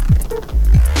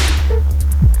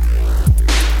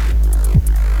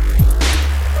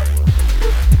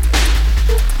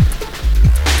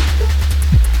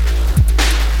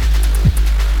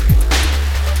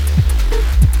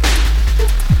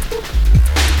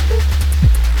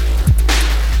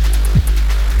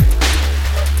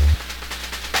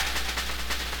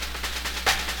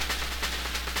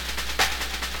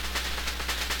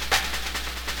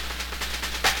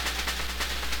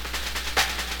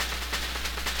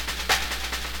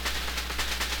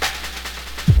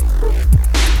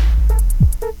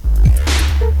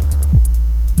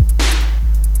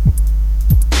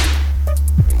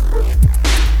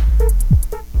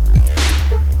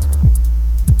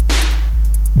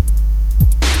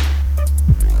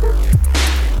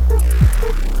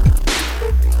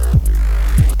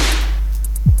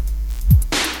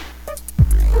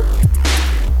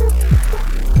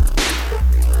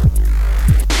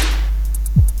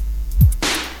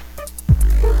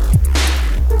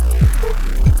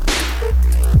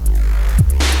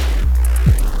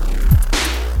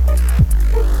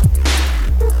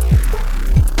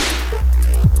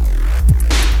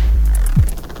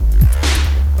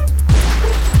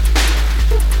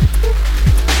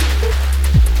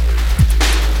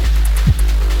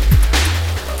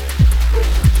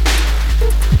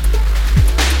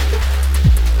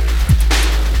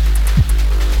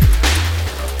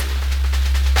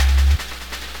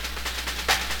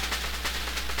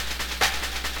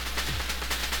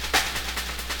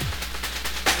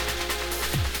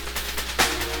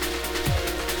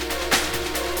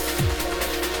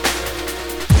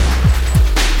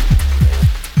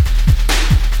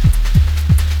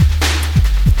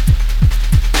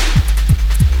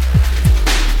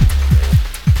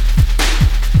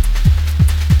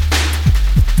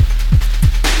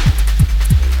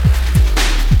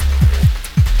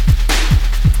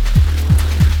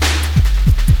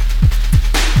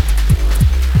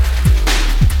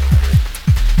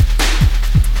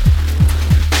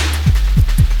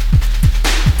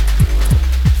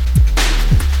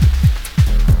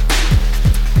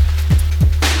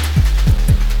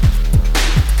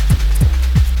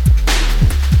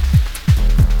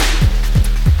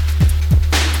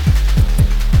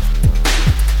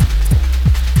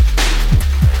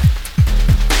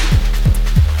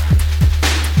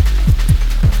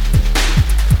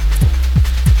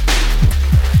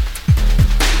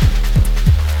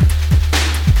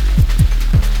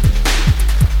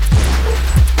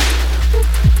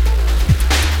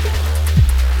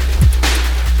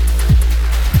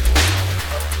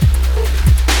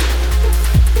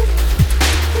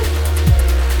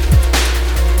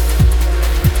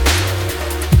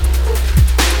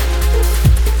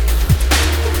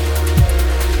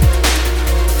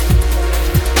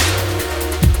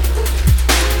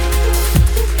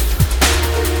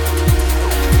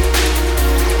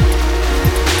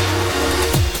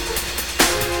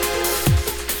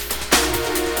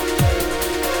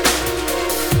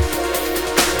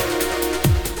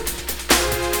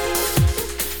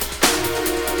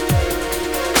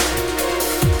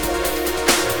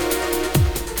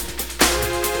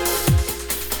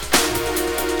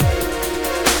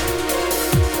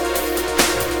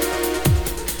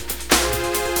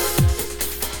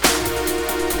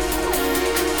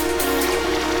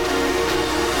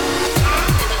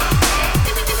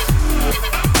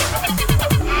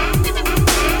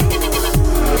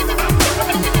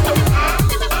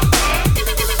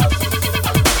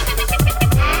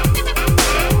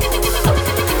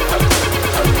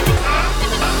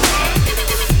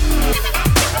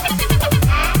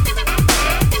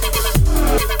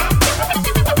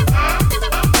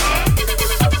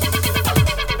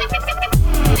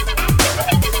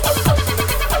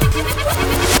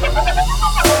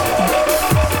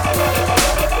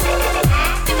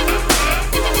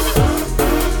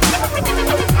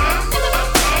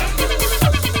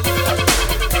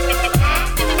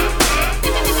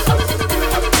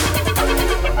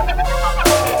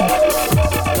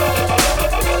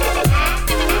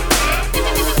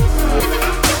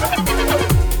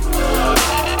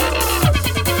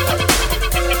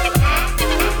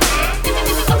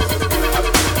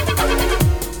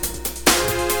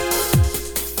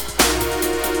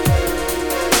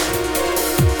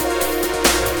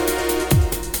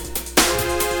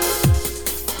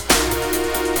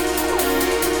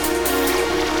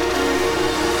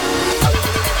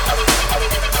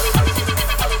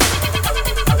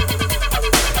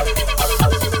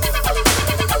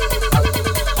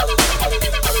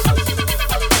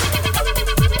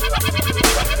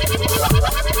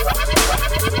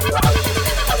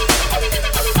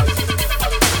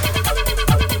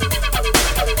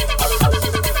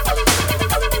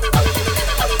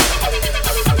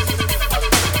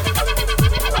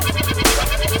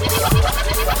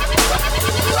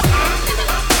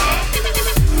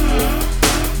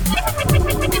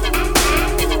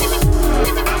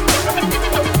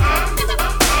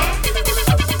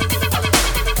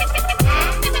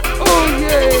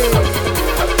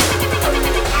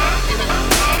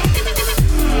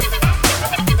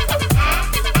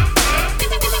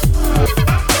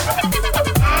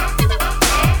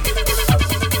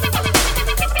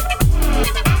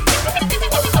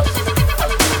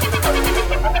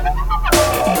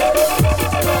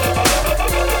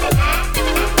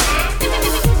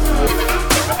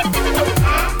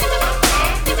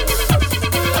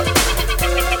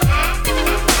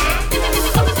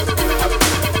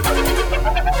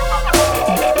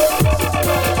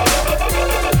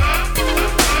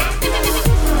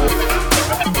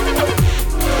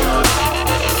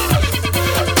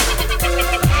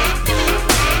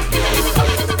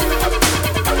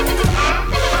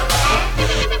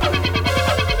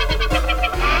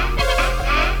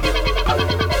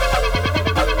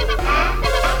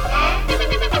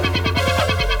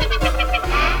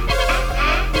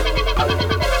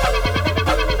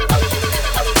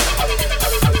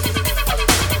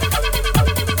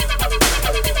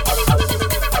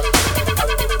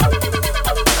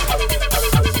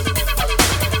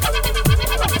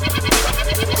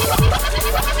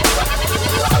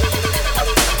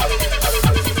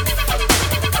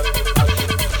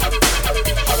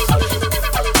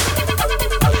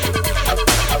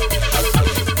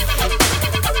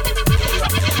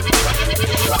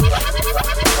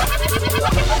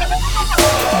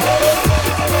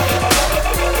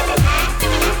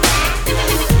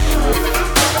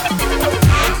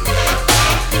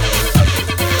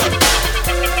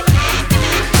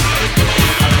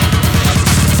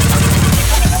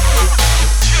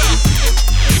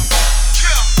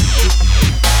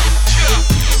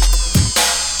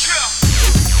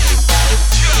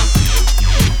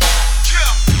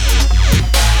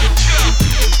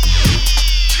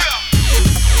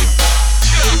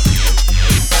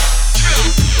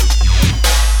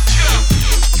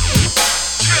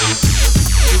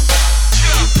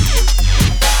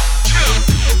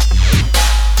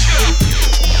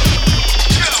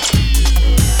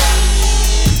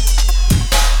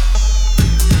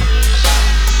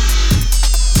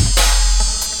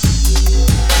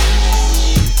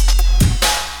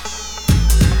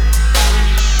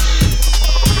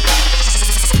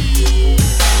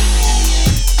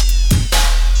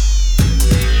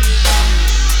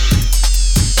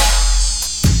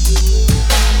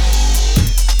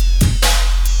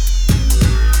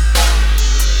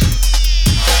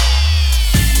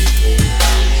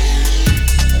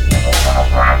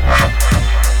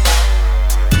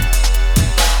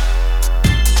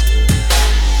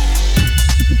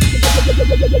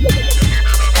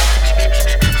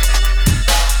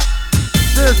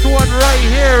 right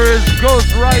here is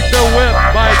Ghost Ride the Whip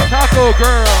by Taco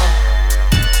Girl.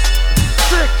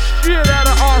 Sick shit out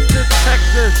of Austin,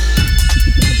 Texas.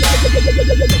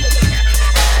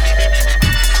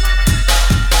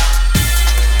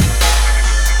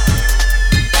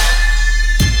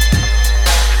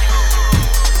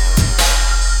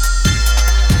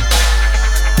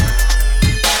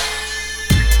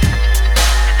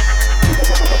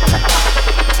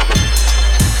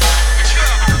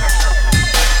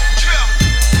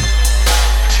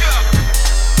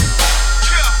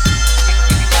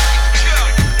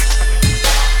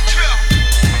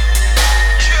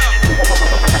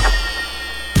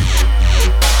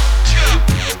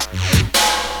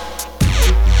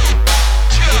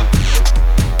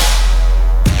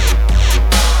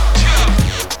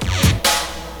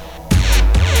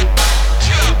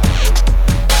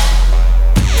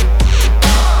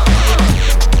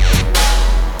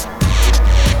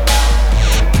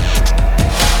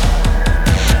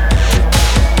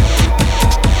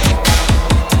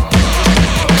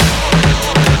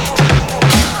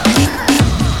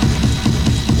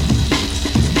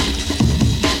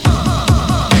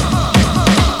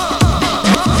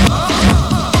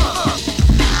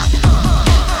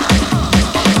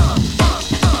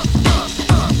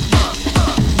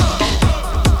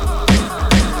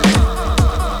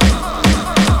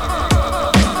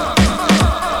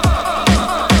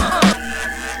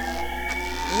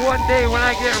 One day when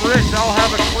I get rich, I'll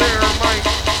have a clearer mic.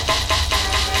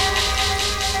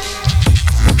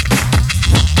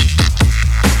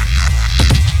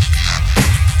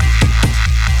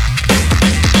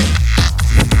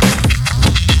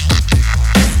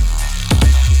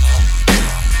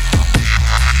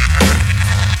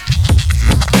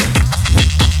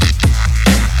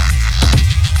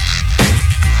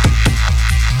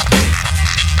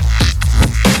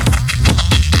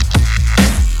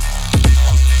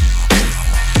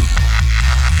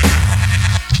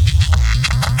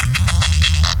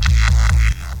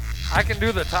 I can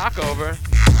do the talk over.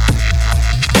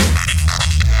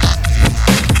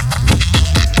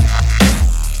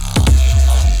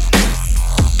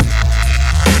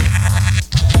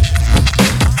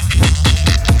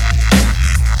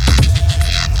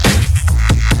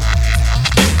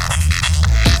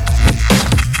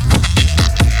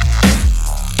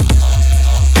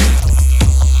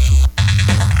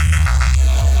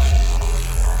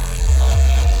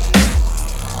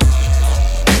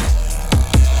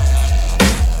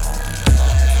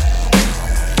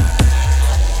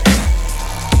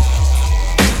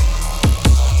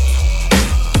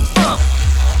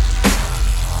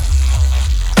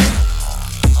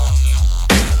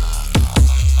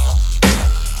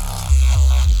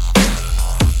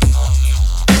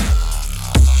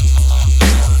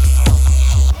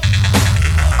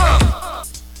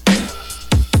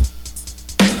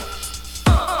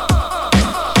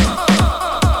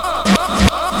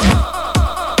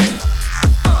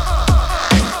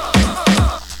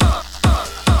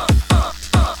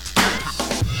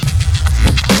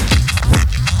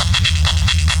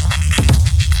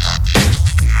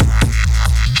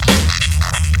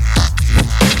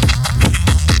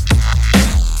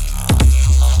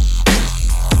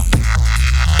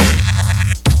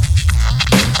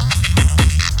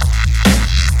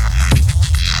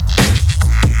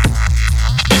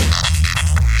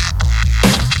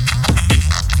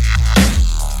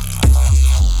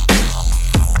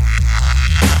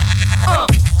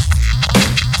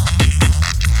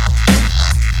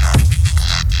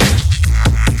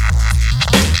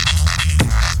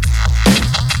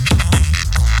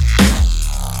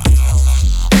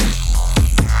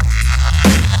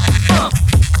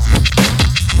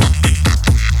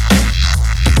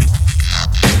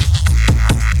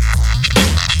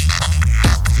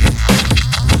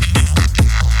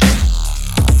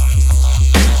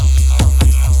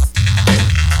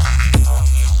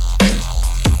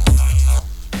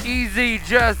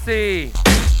 Jesse.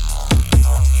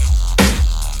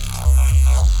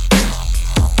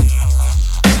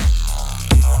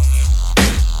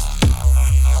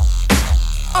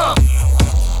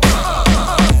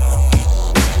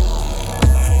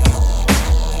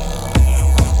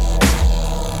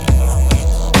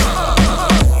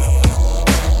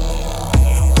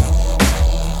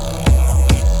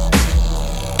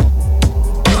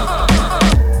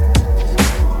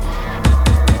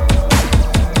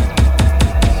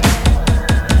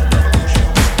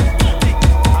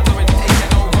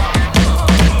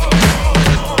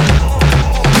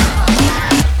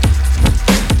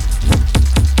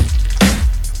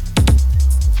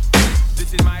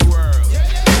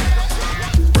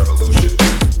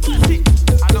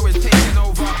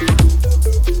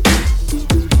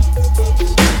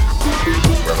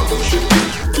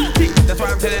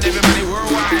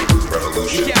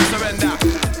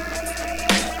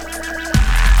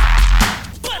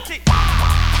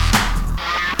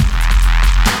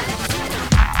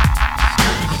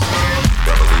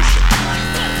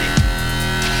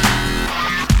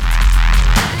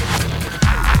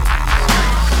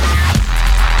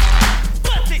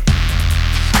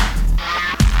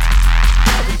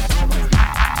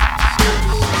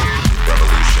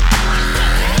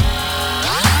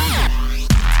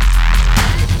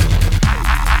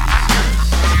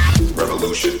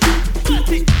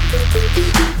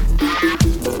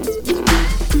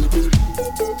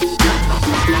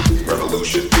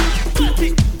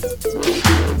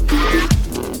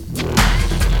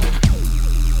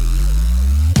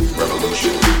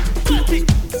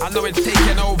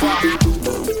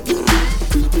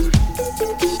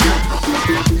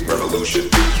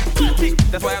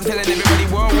 That's why I'm telling everybody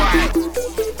worldwide.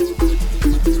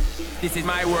 This is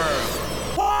my world.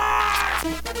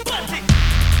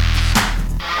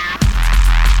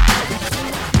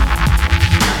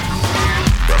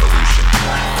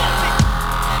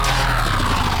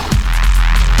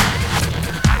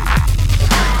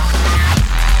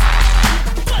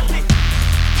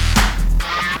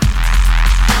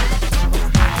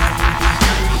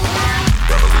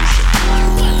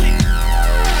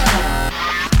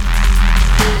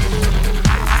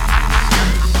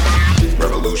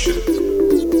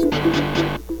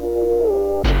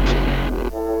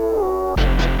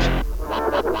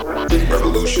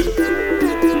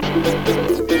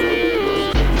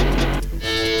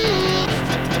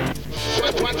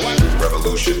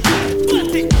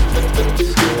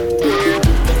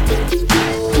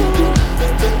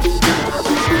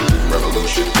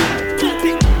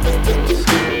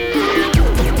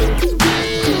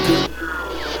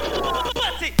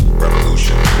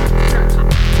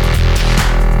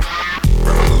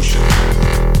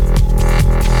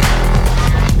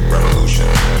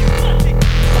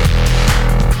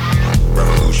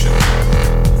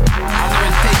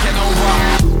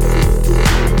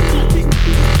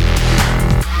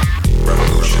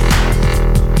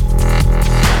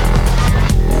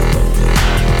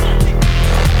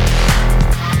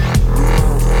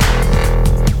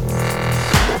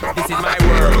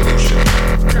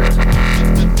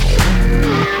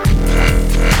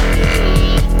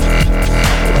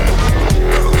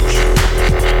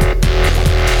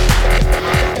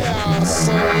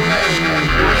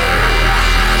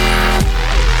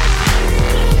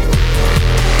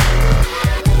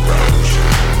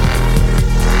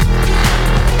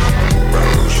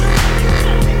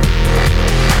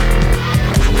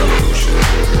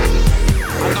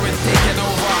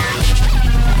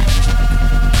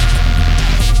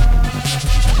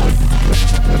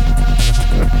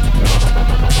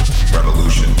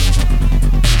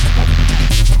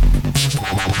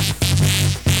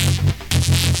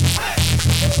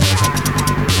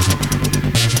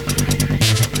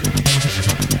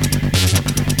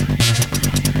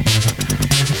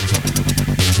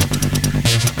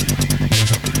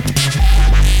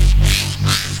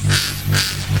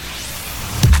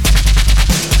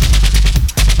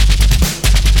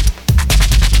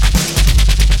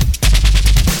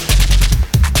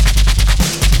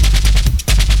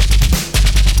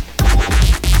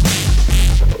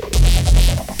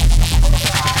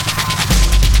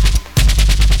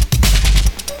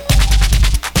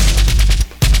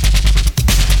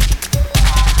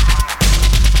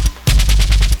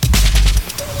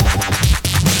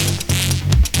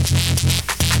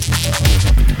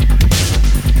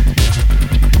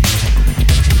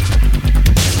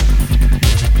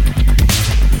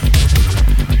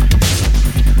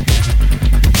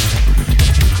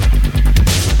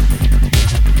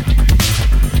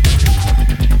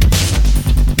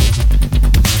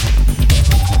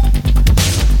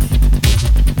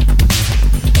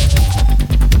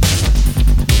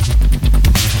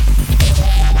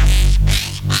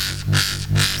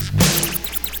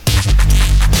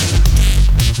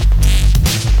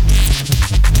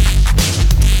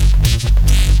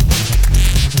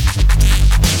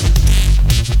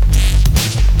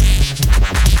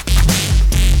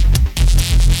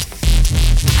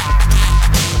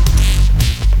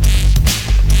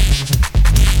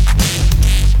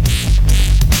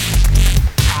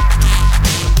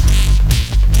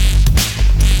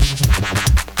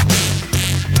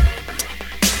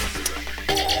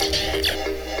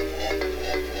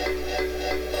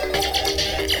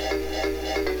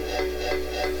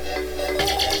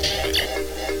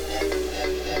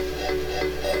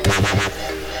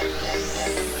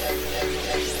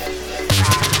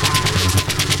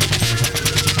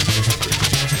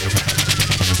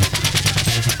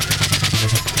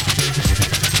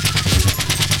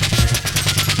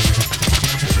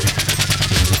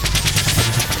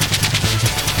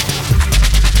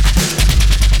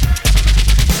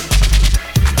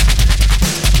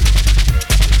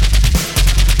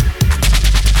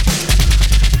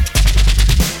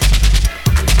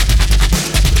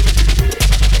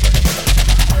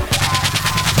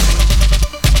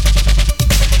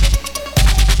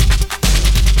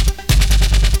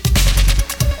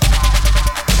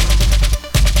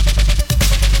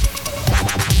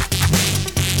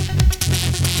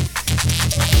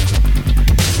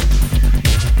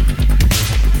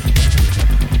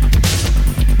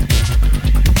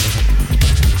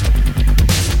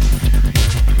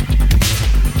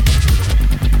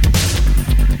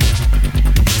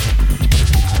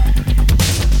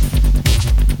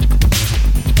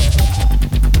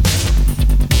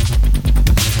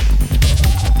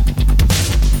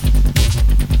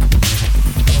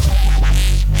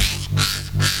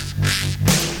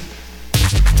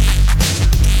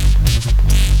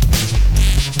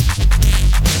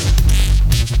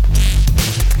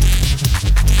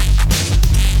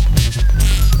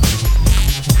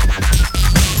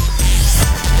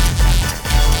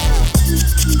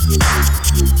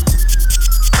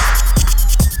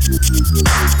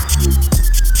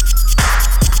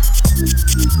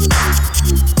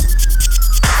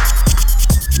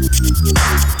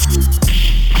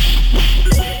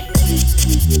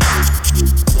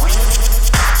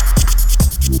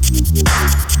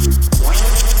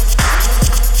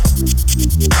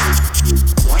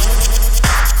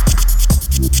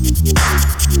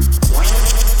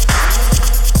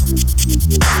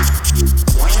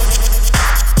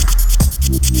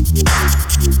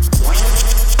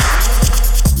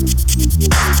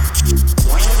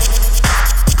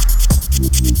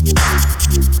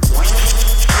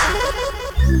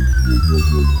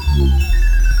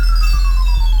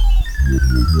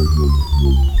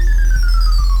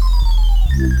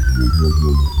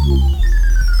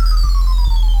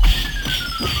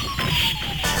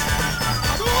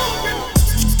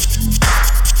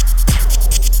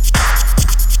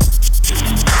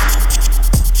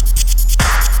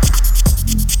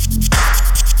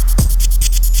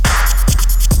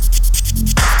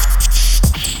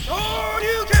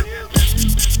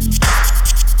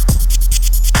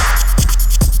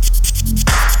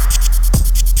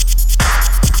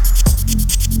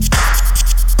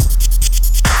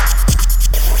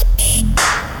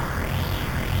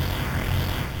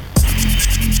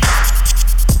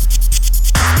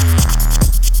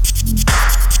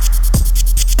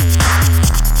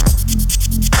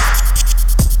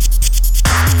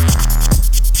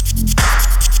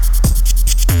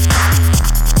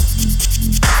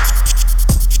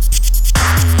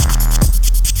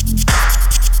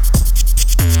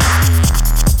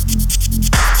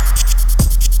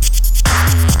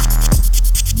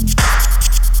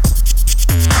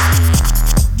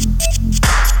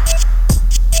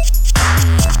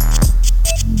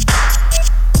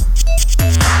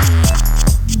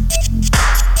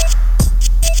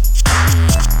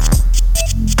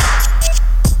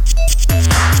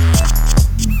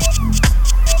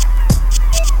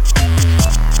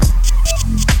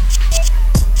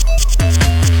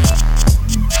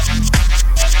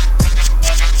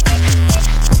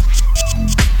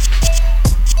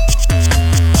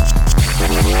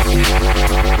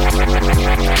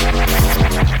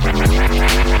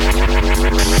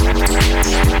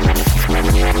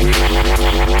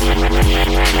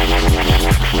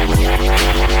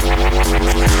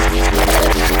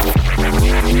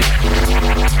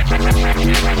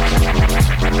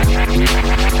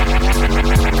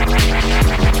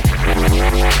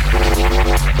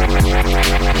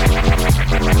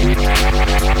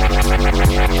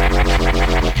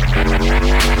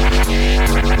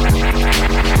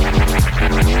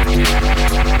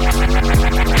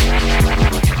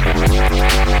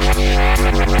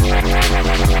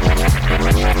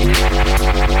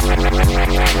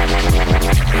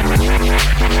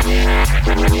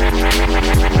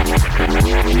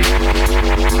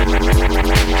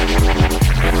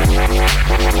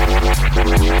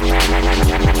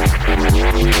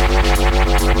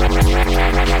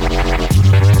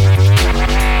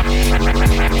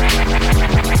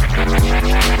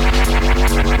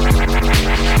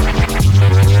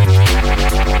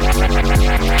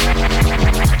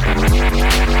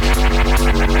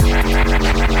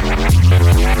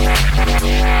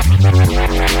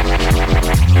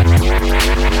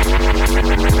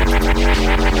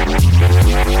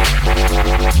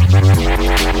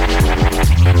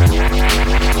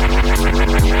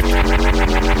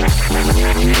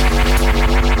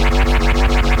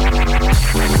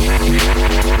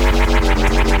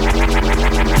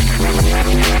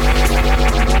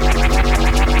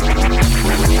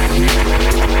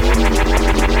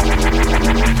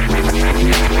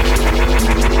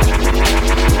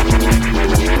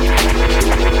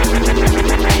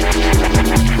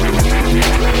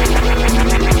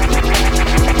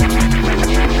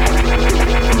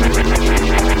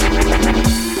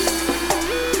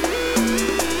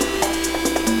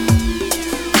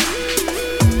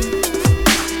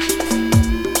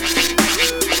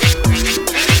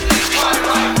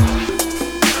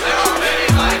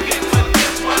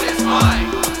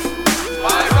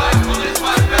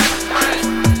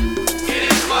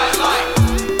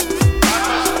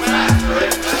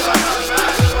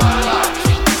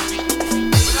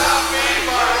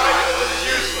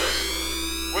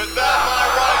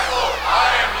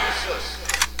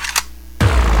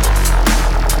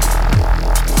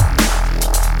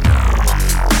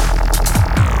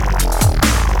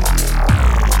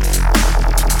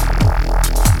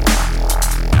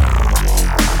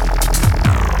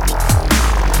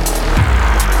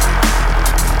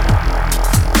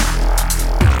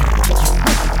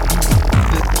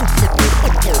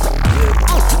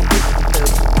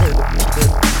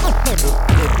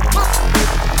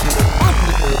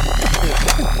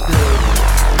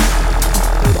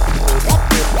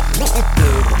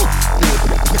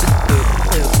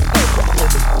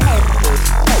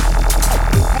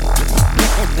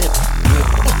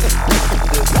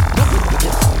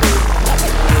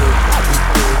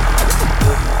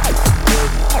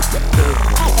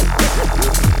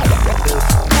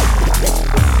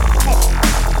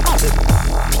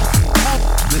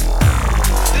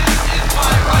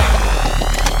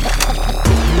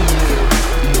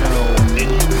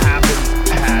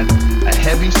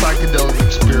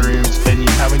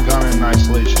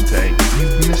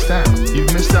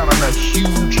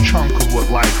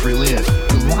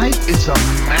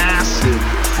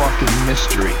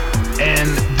 mystery. And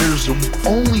there's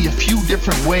only a few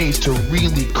different ways to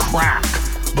really crack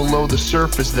below the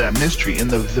surface of that mystery.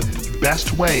 And the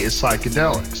best way is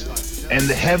psychedelics. And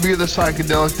the heavier the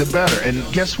psychedelic, the better. And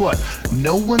guess what?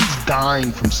 No one's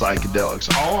dying from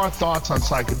psychedelics. All our thoughts on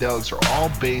psychedelics are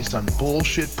all based on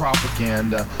bullshit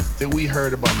propaganda that we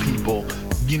heard about people,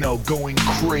 you know, going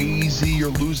crazy or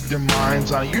losing their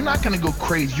minds on it. You're not gonna go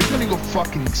crazy, you're gonna go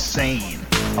fucking insane.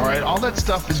 All right, all that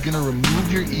stuff is gonna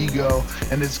remove your ego,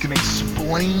 and it's gonna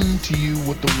explain to you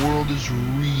what the world is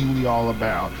really all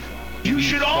about. You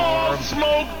should all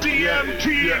smoke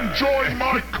DMT and join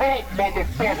my cult,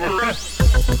 motherfucker.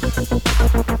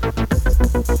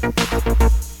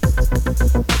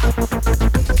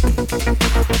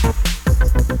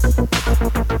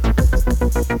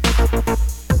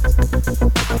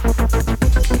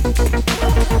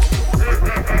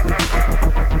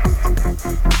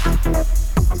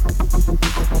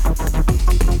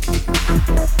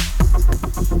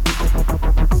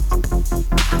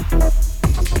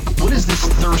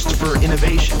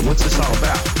 Innovation. What's this all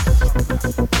about?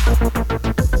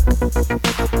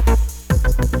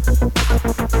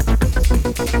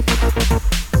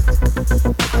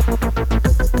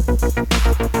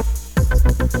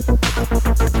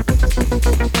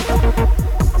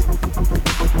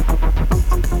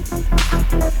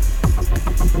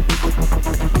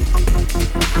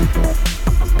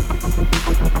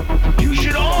 You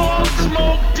should all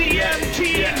smoke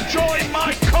DMT and join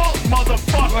my cult,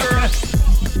 motherfucker.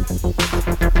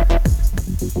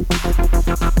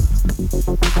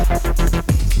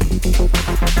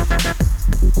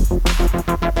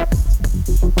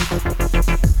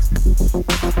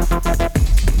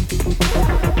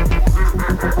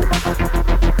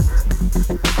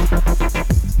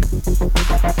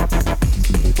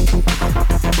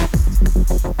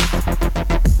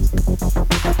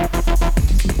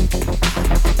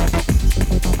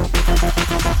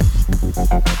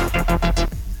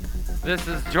 This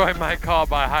is Join My Call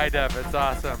by High Def. It's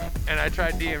awesome. And I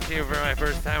tried DMT for my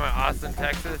first time at Austin,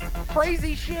 Texas.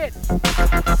 Crazy shit.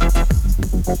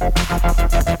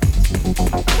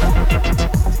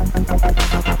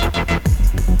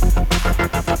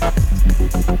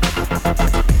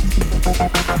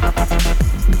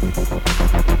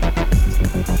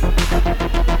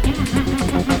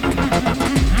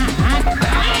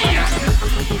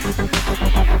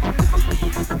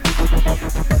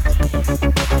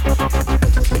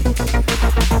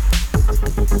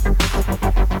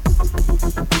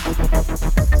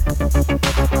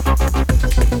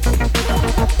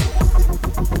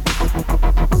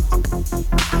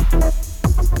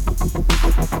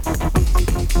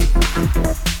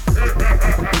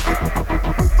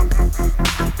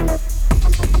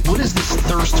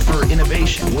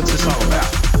 What's this all about?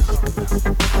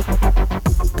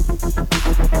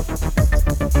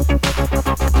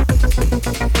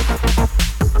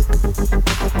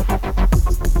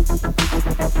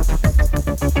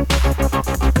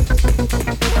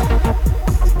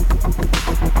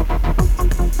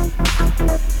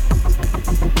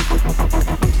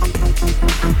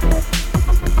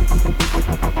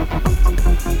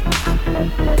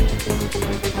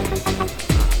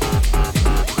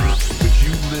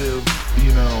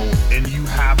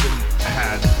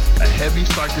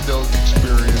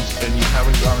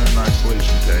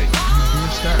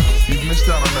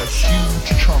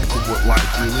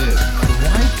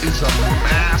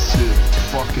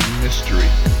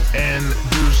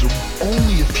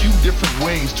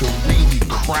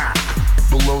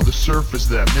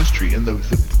 And the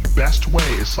best way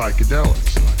is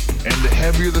psychedelics. And the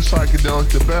heavier the psychedelic,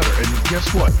 the better. And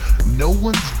guess what? No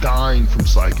one's dying from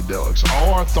psychedelics.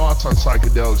 All our thoughts on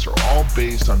psychedelics are all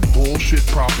based on bullshit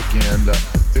propaganda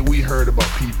that we heard about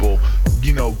people,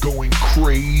 you know, going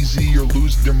crazy or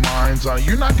losing their minds on it.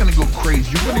 You're not gonna go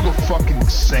crazy, you're gonna go fucking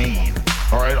insane.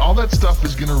 All right, all that stuff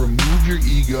is gonna remove your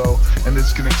ego, and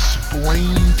it's gonna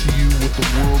explain to you what the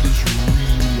world is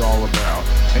really all about,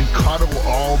 and cut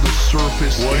all the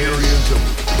surface areas of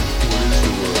what is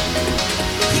the world.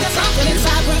 You got something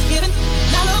inside worth giving.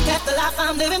 Now look at the life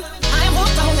I'm living. I am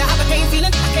hooked on the high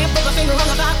feeling. I can't put my finger on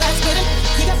the vibe that's spitting.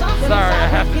 Sorry, I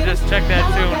have to just check that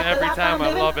tune every time.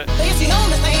 I love it. It's the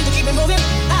only thing to keep me moving.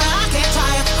 I can't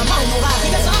tire. I'm on the ride.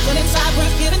 You got something inside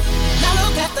worth giving. Now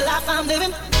look at the life I'm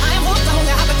living. I am hooked on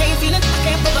the high feeling. I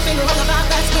can't put my finger on the vibe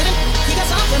that's spitting. You got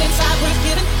something inside worth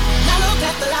giving. Now look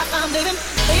at the life I'm living.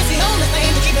 It's the only thing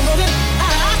to keep me moving.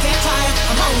 I can't tire.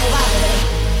 I'm on the ride.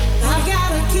 I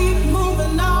gotta keep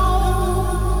moving on.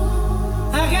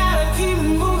 I gotta keep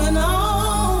moving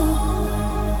on.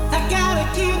 I gotta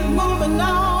keep moving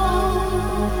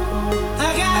on. I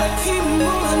gotta keep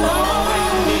moving on.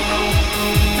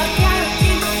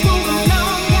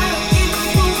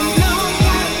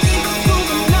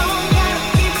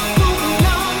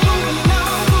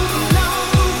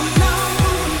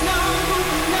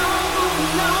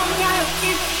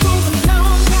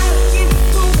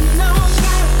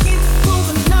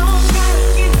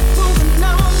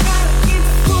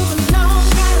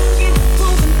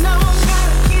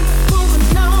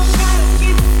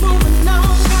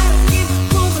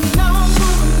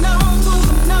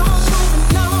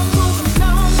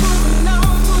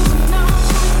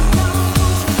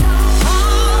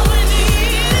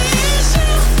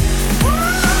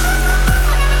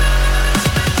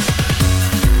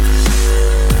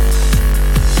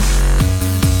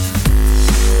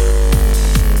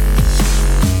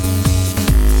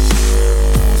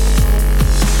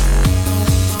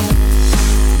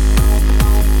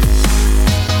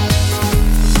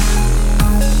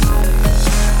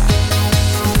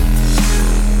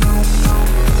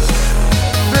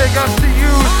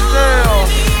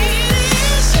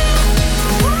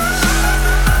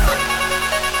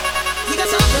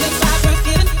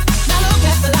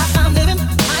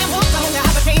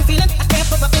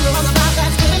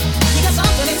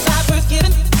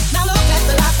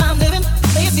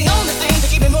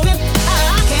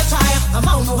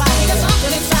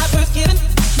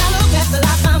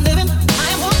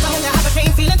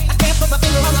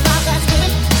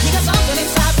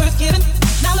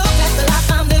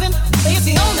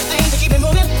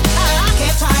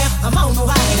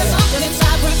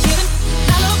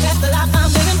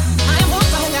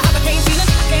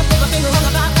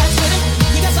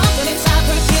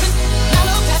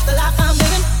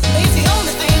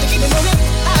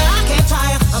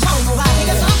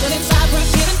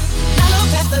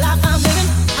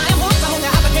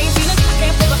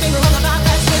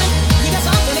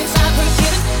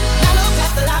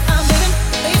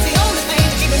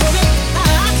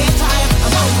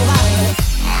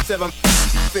 Seven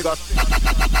figures.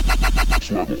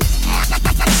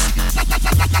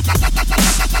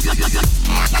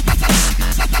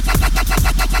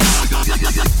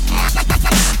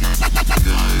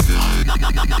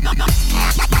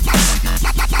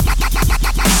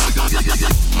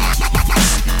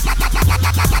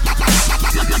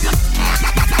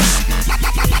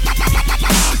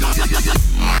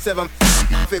 Seven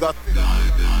figures.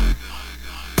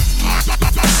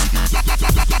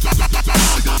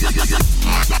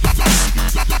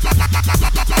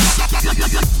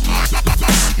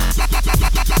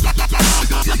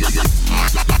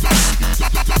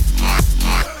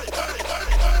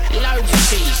 Loads of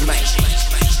cheese, mate.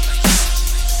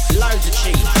 Loads of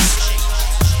cheese.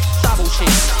 Double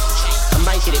cheese. I'm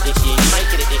making it this year. You're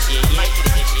making it this year. You're making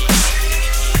it this year.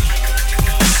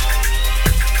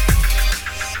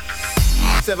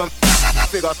 Seven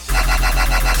figures.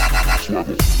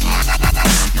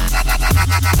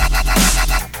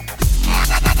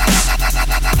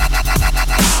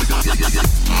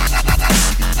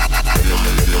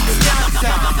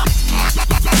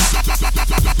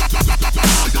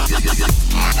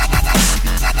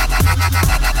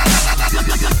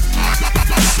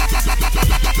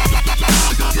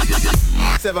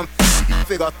 Seven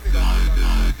figures.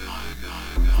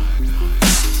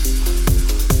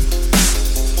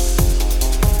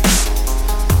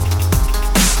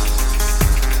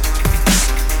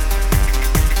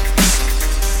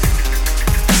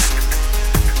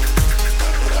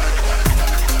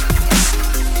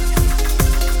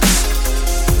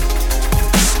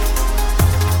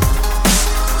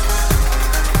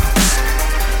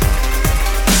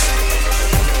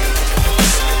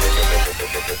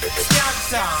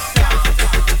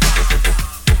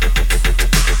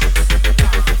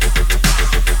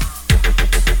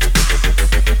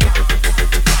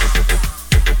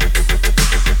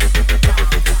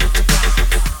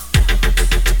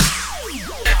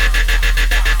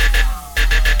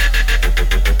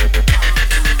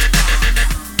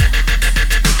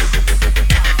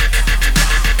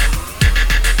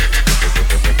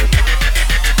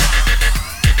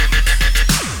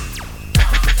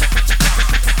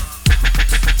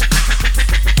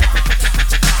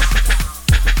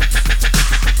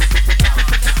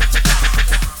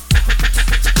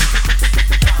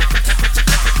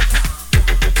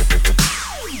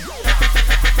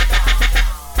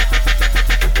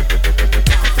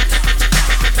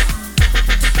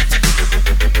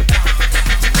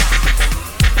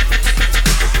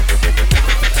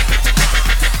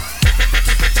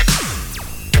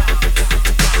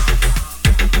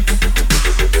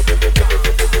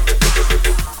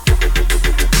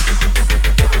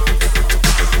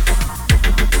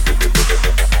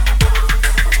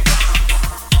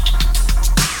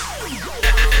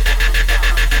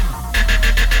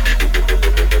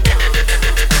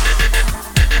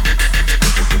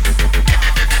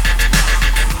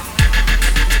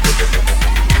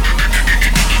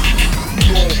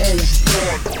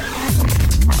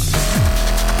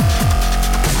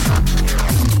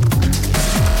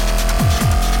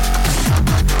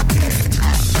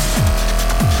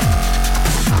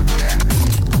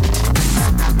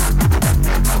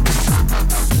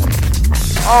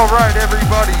 All right,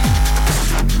 everybody.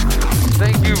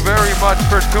 Thank you very much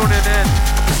for tuning in.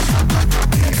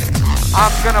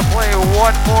 I'm gonna play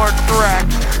one more track,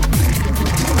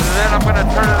 and then I'm gonna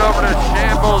turn it over to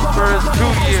Shambles for his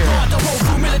 2 years.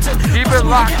 Keep it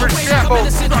locked for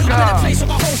Shambles, sucker.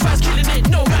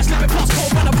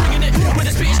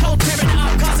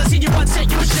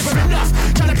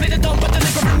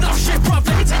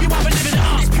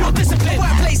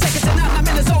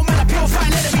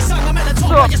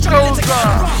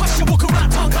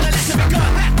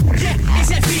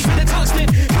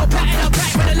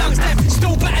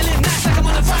 Still battling, nice like I'm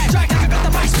on a fight. Drag like I got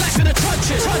the mic splash in the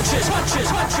trenches.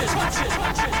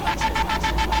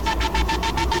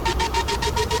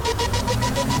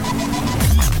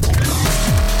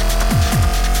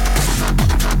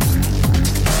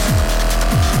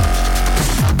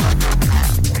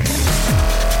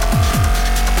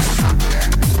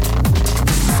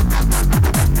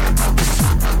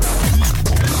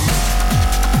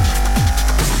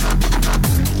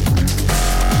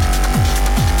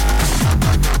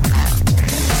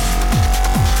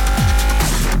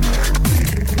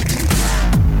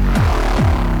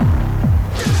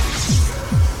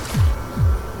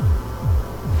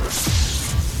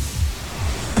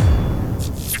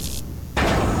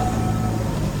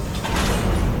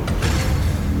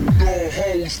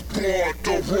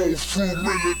 roll through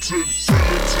militant.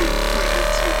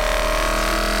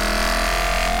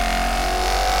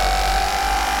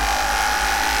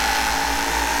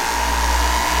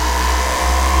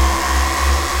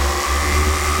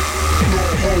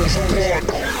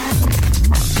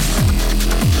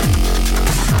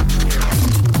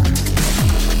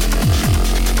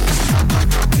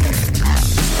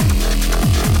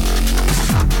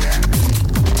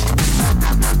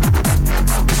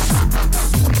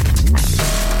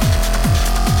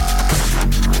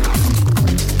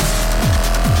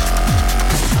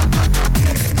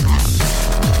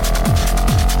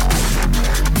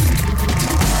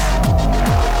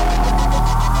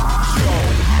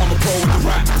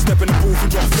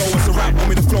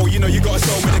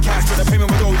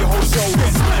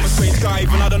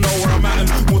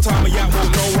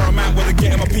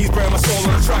 recipes, burn my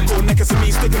soul on the track. Go neck to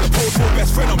me, sticking the pole for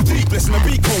best friend. I'm deep, blessing the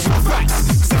beat code with the facts.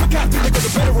 Cause if a cat think they got the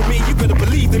better of me, you better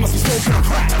believe they must be smoking a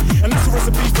crack. And that's a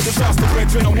recipe for disaster,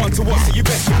 brethren. I want to watch, so you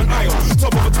best keep an eye on.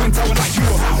 Top of a twin tower like you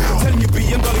are. Telling you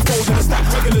B and Dolly fold in a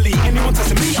stack regularly. Anyone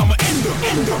testing me, I'm an ender.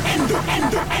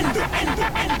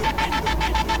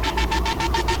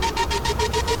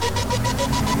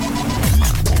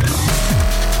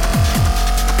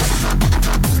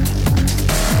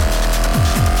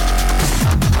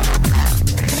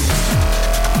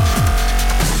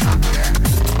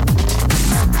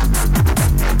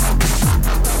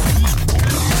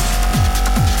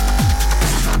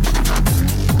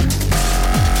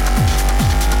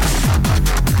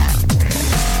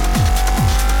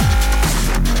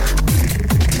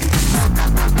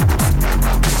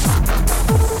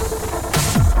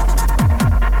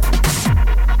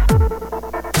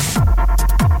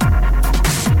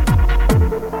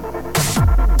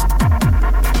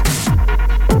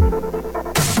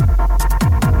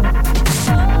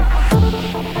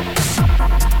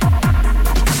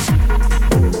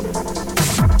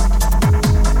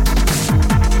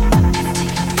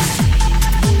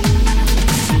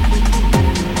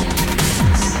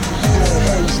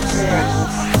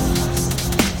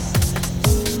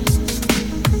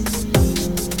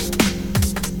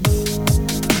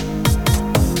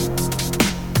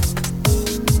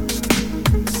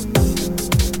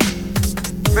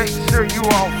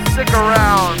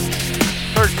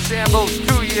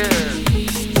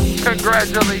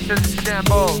 Congratulations,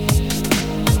 Shambles.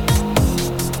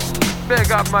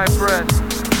 Big up, my friend.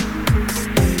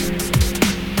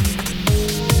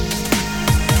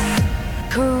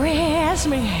 Caress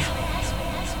me.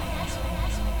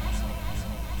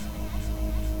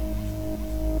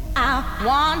 I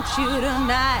want you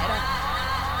tonight.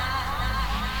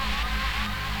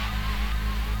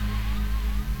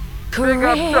 Big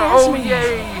up to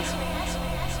Oye.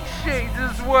 Shades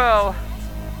as well.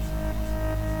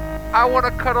 I want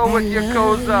to cuddle with your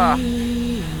Koza.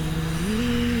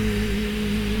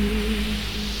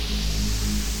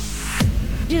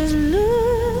 Just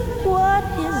look what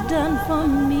he's done for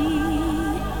me.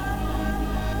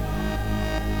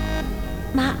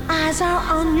 My eyes are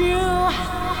on you,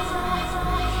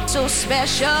 so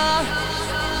special.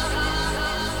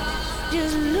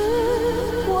 Just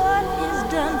look what he's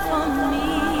done for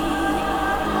me,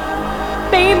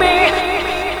 baby.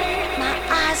 My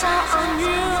eyes are on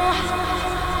you.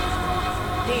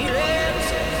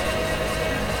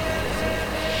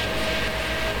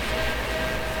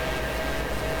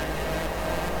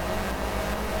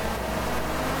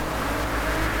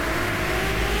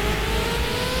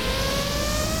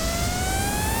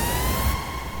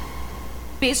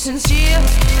 Be sincere.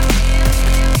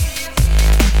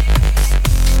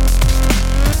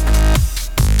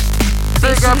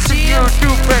 Big up to you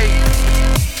too, babe.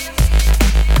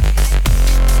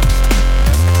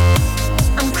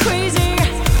 I'm crazy.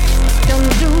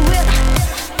 Don't do it.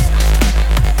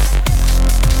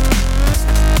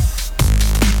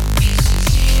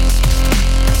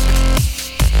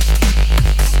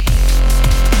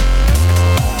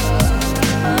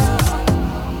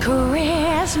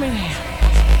 Caress me.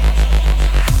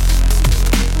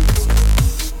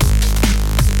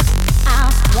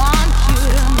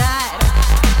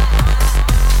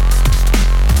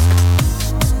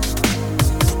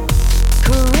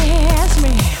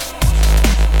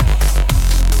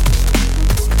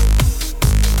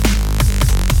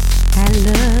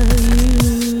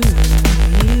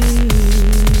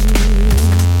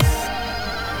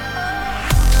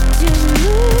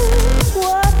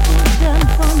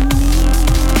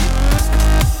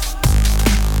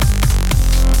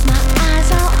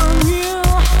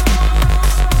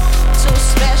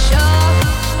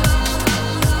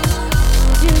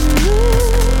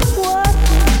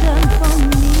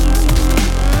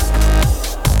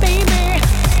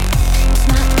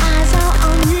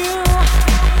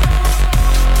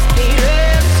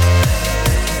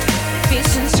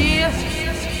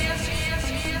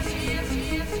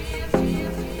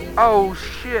 Oh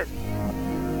shit.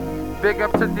 Big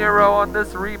up to Nero on this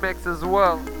remix as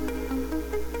well.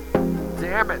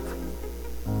 Damn it.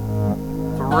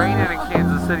 It's raining in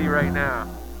Kansas City right now.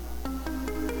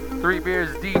 3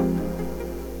 beers deep.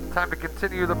 Time to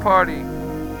continue the party.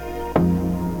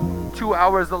 2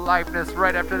 hours of liveness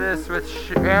right after this with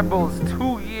Shambles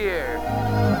 2 year.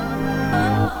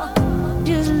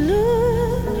 Just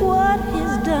look what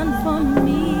he's done for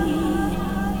me.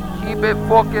 Keep it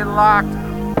fucking locked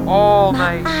all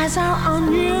night. My eyes are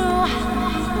on you,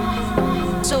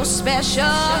 so special.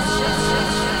 Just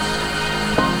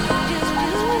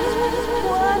look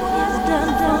what he's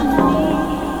done for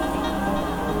me.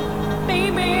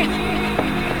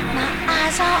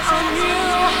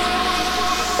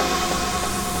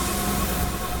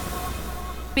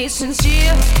 be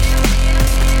sincere.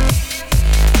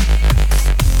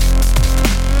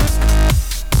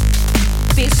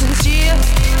 Be sincere.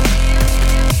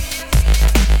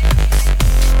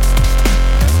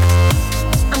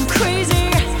 I'm crazy,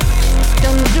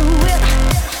 don't do it.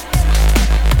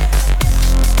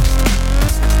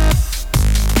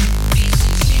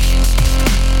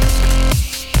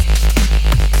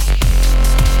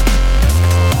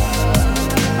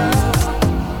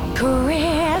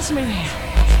 Caress me.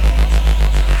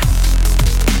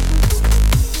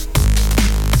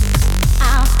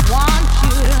 I want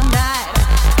you tonight.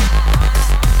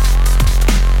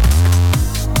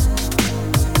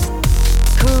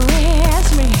 Caress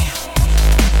me.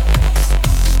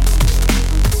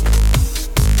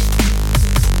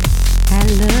 I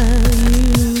love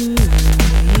you.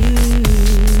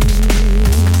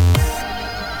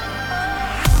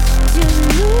 You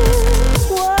look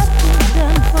what you've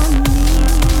done for me.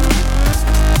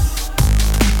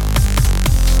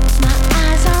 My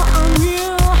eyes are on you,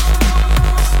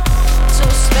 so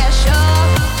special.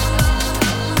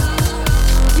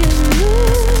 You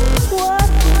look what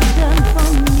you've done for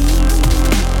me,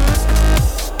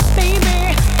 baby.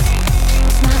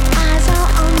 My eyes are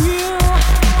on you,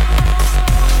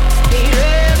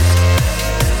 baby.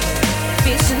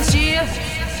 Be sincere.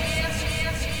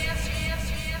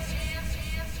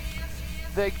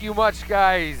 Thank you much,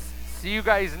 guys. See you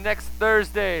guys next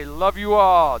Thursday. Love you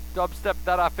all.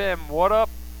 Dubstep.fm. What up?